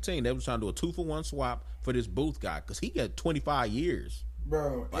 2018. They was trying to do a 2-for-1 swap for this Booth guy because he got 25 years.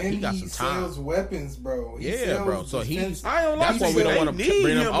 Bro, like, and he got some sells weapons, bro. Bro. So he's. That's why we don't want to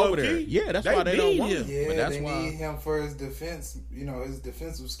bring him over there. Yeah, that's why they don't want him. Yeah, but that's they need him for his defense. You know, his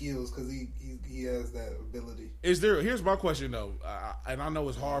defensive skills because he has that ability. Here's my question though, and I know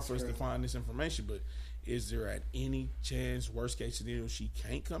it's hard for us to find this information, but is there at any chance, worst case scenario, she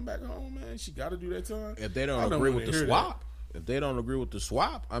can't come back home, man? She got to do that time. If they don't agree with the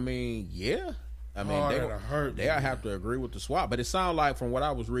swap, I mean, yeah. I mean, they'll have to agree with the swap. But it sounds like from what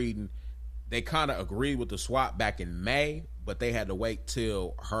I was reading, they kind of agreed with the swap back in May, but they had to wait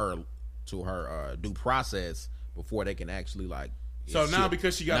till her due process before they can actually like. So now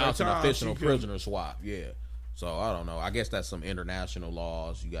because she got now it's an official prisoner swap, yeah. So I don't know. I guess that's some international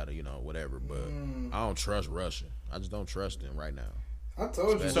laws. You got to, whatever. But I don't trust Russia. I just don't trust them right now. I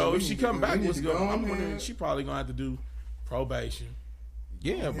told you. So if she come back, what's going on? I'm wondering. She probably gonna have to do probation.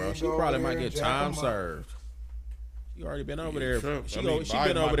 Yeah, bro. She probably might get time served. She already been over there. Trump, She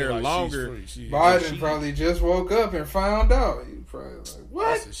been over there longer. Biden probably just woke up and found out. He probably like, what?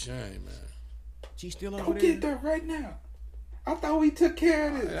 That's a shame, man. She's still over Go there. get that right now. I thought we took care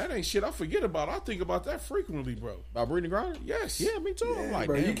of this. That ain't shit I forget about. I think about that frequently, bro. About Brittany Griner? Yes. Yeah, me too. Yeah, I'm like,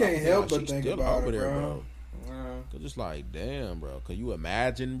 bro, damn, you can't help but think still about over it, there, bro. Cause it's like, damn, bro. Can you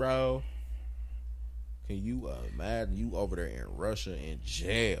imagine, bro? Can you imagine you over there in Russia in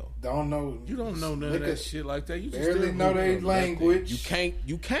jail? Don't know. You don't know none of that shit like that. You just barely still know their moving language. You can't.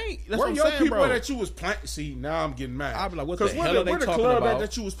 That's Where what I'm your saying, people bro. that you was playing? See, now I'm getting mad. I be like, what the hell where are they the talking club about? at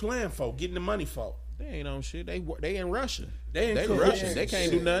that you was playing for, getting the money for? They ain't on shit. They in Russia. They in Russia. They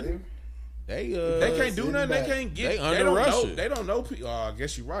can't do nothing. They can't do nothing. They can't get. They under don't Russia. Know, they don't know people. I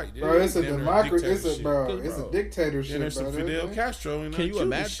guess you're right, bro. It's a democracy. It's a Bro. dictatorship. And there's some bro. Fidel Castro in there. Can you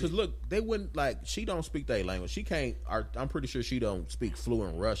imagine? Because look, they wouldn't like. She don't speak their language. She can't. I'm pretty sure she don't speak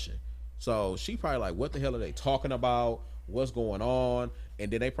fluent Russian. So she probably like, what the hell are they talking about? What's going on?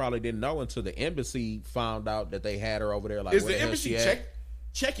 And then they probably didn't know until the embassy found out that they had her over there. Like, is where the hell embassy she at?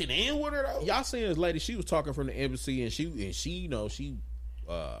 checking in with her though? Y'all seen this lady? She was talking from the embassy, and she you know, she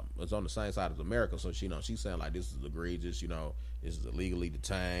was on the same side as America, so she she's saying like, this is egregious. You know, this is illegally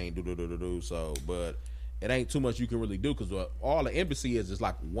detained. So, but it ain't too much you can really do because all the embassy is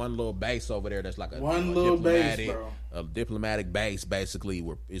like one little base over there. That's like a little base, bro. A diplomatic base, basically,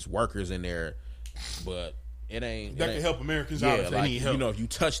 where it's workers in there, but. It ain't that can help Americans out if they need help. You know, if you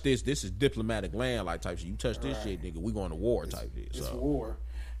touch this is diplomatic land, like type shit. You touch this shit, nigga, we going to war type shit. It's war.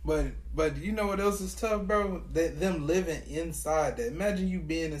 But you know what else is tough, bro? That them living inside that. Imagine you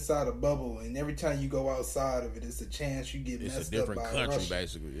being inside a bubble, and every time you go outside of it, it's a chance you get messed up by It's a different country, Russia.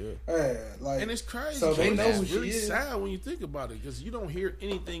 basically. Yeah, like, and it's crazy. So they know it's who she really is. sad when you think about it because you don't hear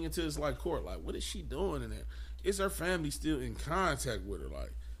anything until it's like court. Like, what is she doing in there? Is her family still in contact with her?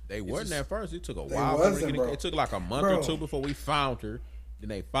 Like. They wasn't at first. It took a They while. wasn't, bro. It took like a month or two before we found her. Then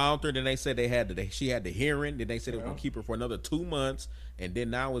they found her. Then they said she had the hearing. Then they said they were gonna keep her for another 2 months. And then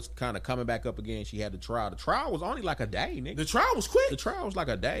now it's kind of coming back up again. She had the trial. The trial was only like a day, nigga. The trial was quick. The trial was like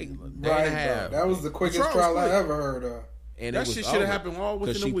a day and a right, half. bro. That was the quickest trial I ever heard of. And that shit should have happened all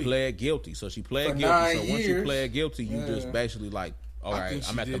within a week. Because she pled guilty. So she pled For guilty. 9 So once years. you pled guilty, you just basically like, all right,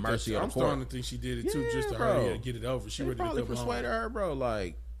 I'm at the mercy of the court. I'm starting to think she did it too, Yeah, just to bro. hurry to get it over. She They ready to probably come persuaded home. her, bro.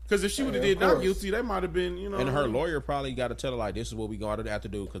 Like. Because if she would have did not guilty, they might have been, you know. And her lawyer probably got to tell her like, this is what we going to have to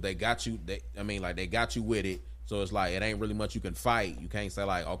do because they got you. They got you with it. So it's like it ain't really much you can fight. You can't say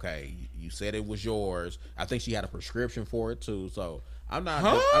like, okay, you said it was yours. I think she had a prescription for it too. So I'm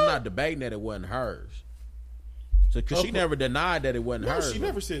not debating that it wasn't hers. So because she never denied that it wasn't hers. She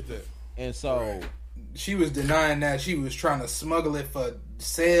never said that. And so she was denying that she was trying to smuggle it for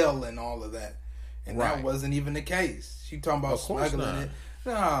sale and all of that, and that wasn't even the case. She talking about smuggling it.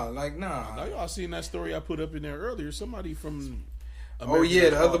 Nah. Now y'all seen that story I put up in there earlier? Somebody from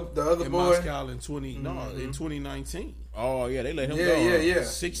America the other in boy Moscow in 2019. Oh yeah, they let him go. Yeah.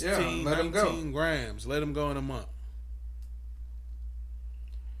 16, let him 19 grams. Let him go in a month.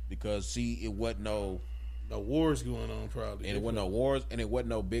 Because it wasn't no wars going on probably, and it wasn't no wars, and it wasn't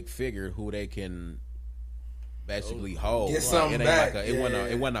no big figure who they can basically hold. Get something back. It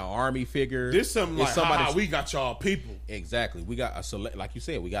wasn't an army figure. This something like somebody. We got y'all people. Exactly. We got like you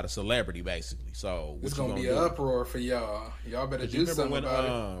said, we got a celebrity basically. So it's gonna be an uproar for y'all. Y'all better do something about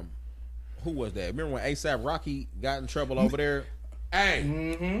it. Who was that? Remember when ASAP Rocky got in trouble over there? Hey,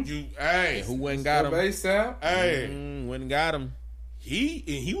 and who went and got him? ASAP. Went and got him.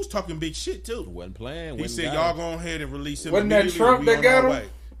 He was talking big shit too. Wasn't playing. He said y'all go ahead and release him. Wasn't that Trump that got him?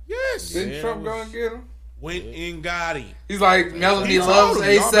 Yes. Didn't Trump go and get him? Went and got him. He's like, Melanie loves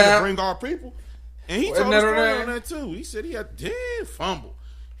ASAP. Bring our people. And he told a story on that too. He said he had fumble.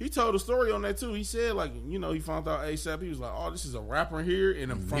 He told a story on that too. He said like, you know, he found out ASAP. He was like, oh, this is a rapper here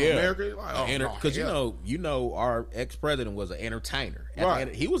and I'm from America. Like, because you know, our ex-president was an entertainer. Right.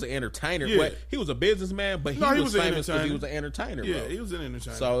 He was an entertainer. Yeah. But he was a businessman, but he was famous because he was an entertainer. Yeah, bro. he was an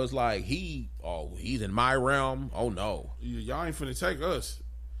entertainer. So it's like he's in my realm. Oh no, y'all ain't finna take us.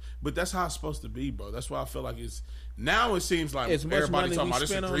 But that's how it's supposed to be, bro. That's why I feel like it's now. It seems like everybody talking about this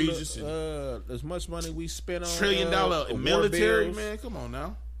egregious. As much money we spend on $1 trillion military, bills. man. Come on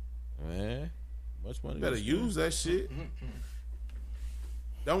now, man. Much money. Better use that shit.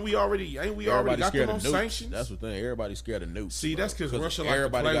 Don't we already? Ain't we already got them on sanctions? That's the thing. Everybody's scared of nukes. See, that's because Russia like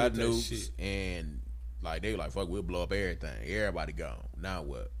everybody to play got with nukes, that shit. and like they were like, fuck, we'll blow up everything. Everybody gone. Now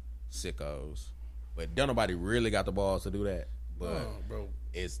what? Sickos. But don't nobody really got the balls to do that. But bro.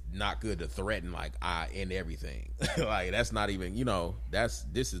 It's not good to threaten like I end everything. Like that's not even, you know, this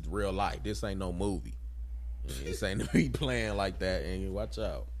is real life. This ain't no movie. This ain't me playing like that. And watch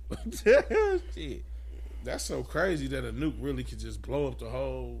out. Shit. That's so crazy that a nuke really could just blow up the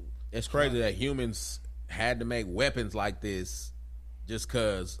whole. It's crazy that humans had to make weapons like this just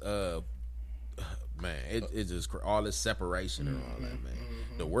because, man, it's just all this separation and all that, man.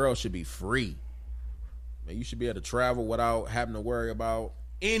 The world should be free. Man, you should be able to travel without having to worry about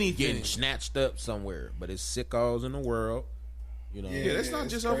anything getting snatched up somewhere. But it's sickos in the world. You know, yeah, that's not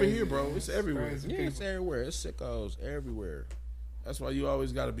just over here, bro. It's everywhere. Yeah, it's everywhere. It's sickos everywhere. That's why you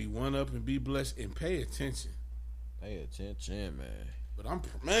always got to be one up and be blessed and pay attention. Pay attention,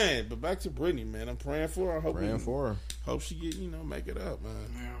 man. But back to Brittany, man. I'm praying for her. Praying for her. Hope she get, make it up, man.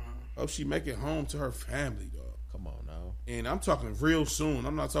 Yeah. Hope she make it home to her family, dog. Come on now. And I'm talking real soon.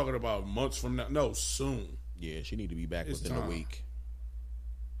 I'm not talking about months from now. No, soon. Yeah, she need to be back within a week.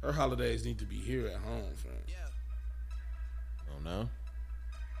 Her holidays need to be here at home, fam. Yeah. Oh no.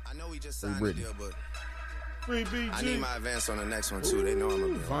 I know we just signed a deal, but Free BG. I need my advance on the next one too. They know I'm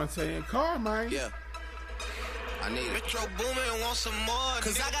gonna be Vontae and Carmine. Yeah. I need it. Metro Boomin want some more.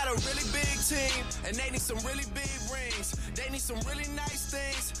 Cause I got a really big team and they need some really big rings. They need some really nice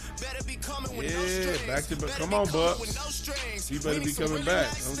things. Better be coming with no strings. Yeah, back to come on, Buck. You better be coming back.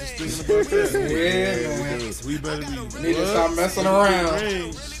 I'm just thinking about that. We better be. Need to stop messing around.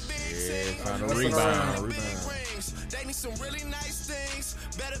 Yeah, trying to rebound. They need some really nice things.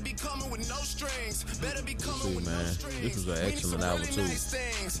 Better be coming with no strings. Better be coming with no strings. This was an excellent album too.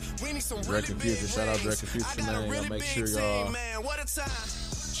 Drake and Future, shout out Drake and Future, man. Make sure y'all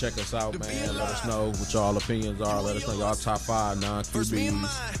check us out, man. Let us know what y'all opinions are. Let us know y'all top 5 non-QBs.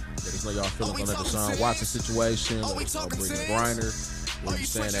 Let us know y'all feelings on that Deshaun Watson situation. Let us know Brittany Griner. What you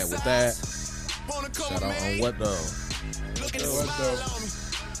saying that with that? Shout out on what though?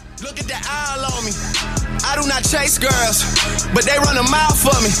 Look at that owl on me. I do not chase girls, but they run a mile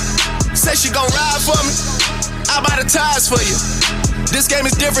for me. Say she gon' ride for me. I buy the tires for you. This game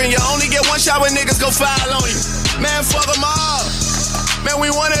is different. You only get one shot when niggas go foul on you. Man, fuck them all. Man, we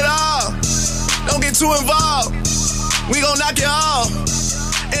want it all. Don't get too involved. We gon' knock it off.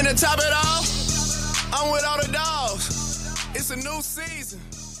 And to top it off, I'm with all the dogs. It's a new season,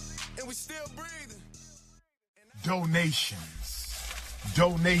 and we still breathing. Donations,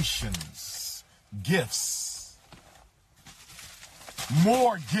 gifts,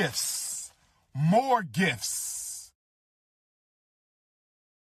 more gifts, more gifts.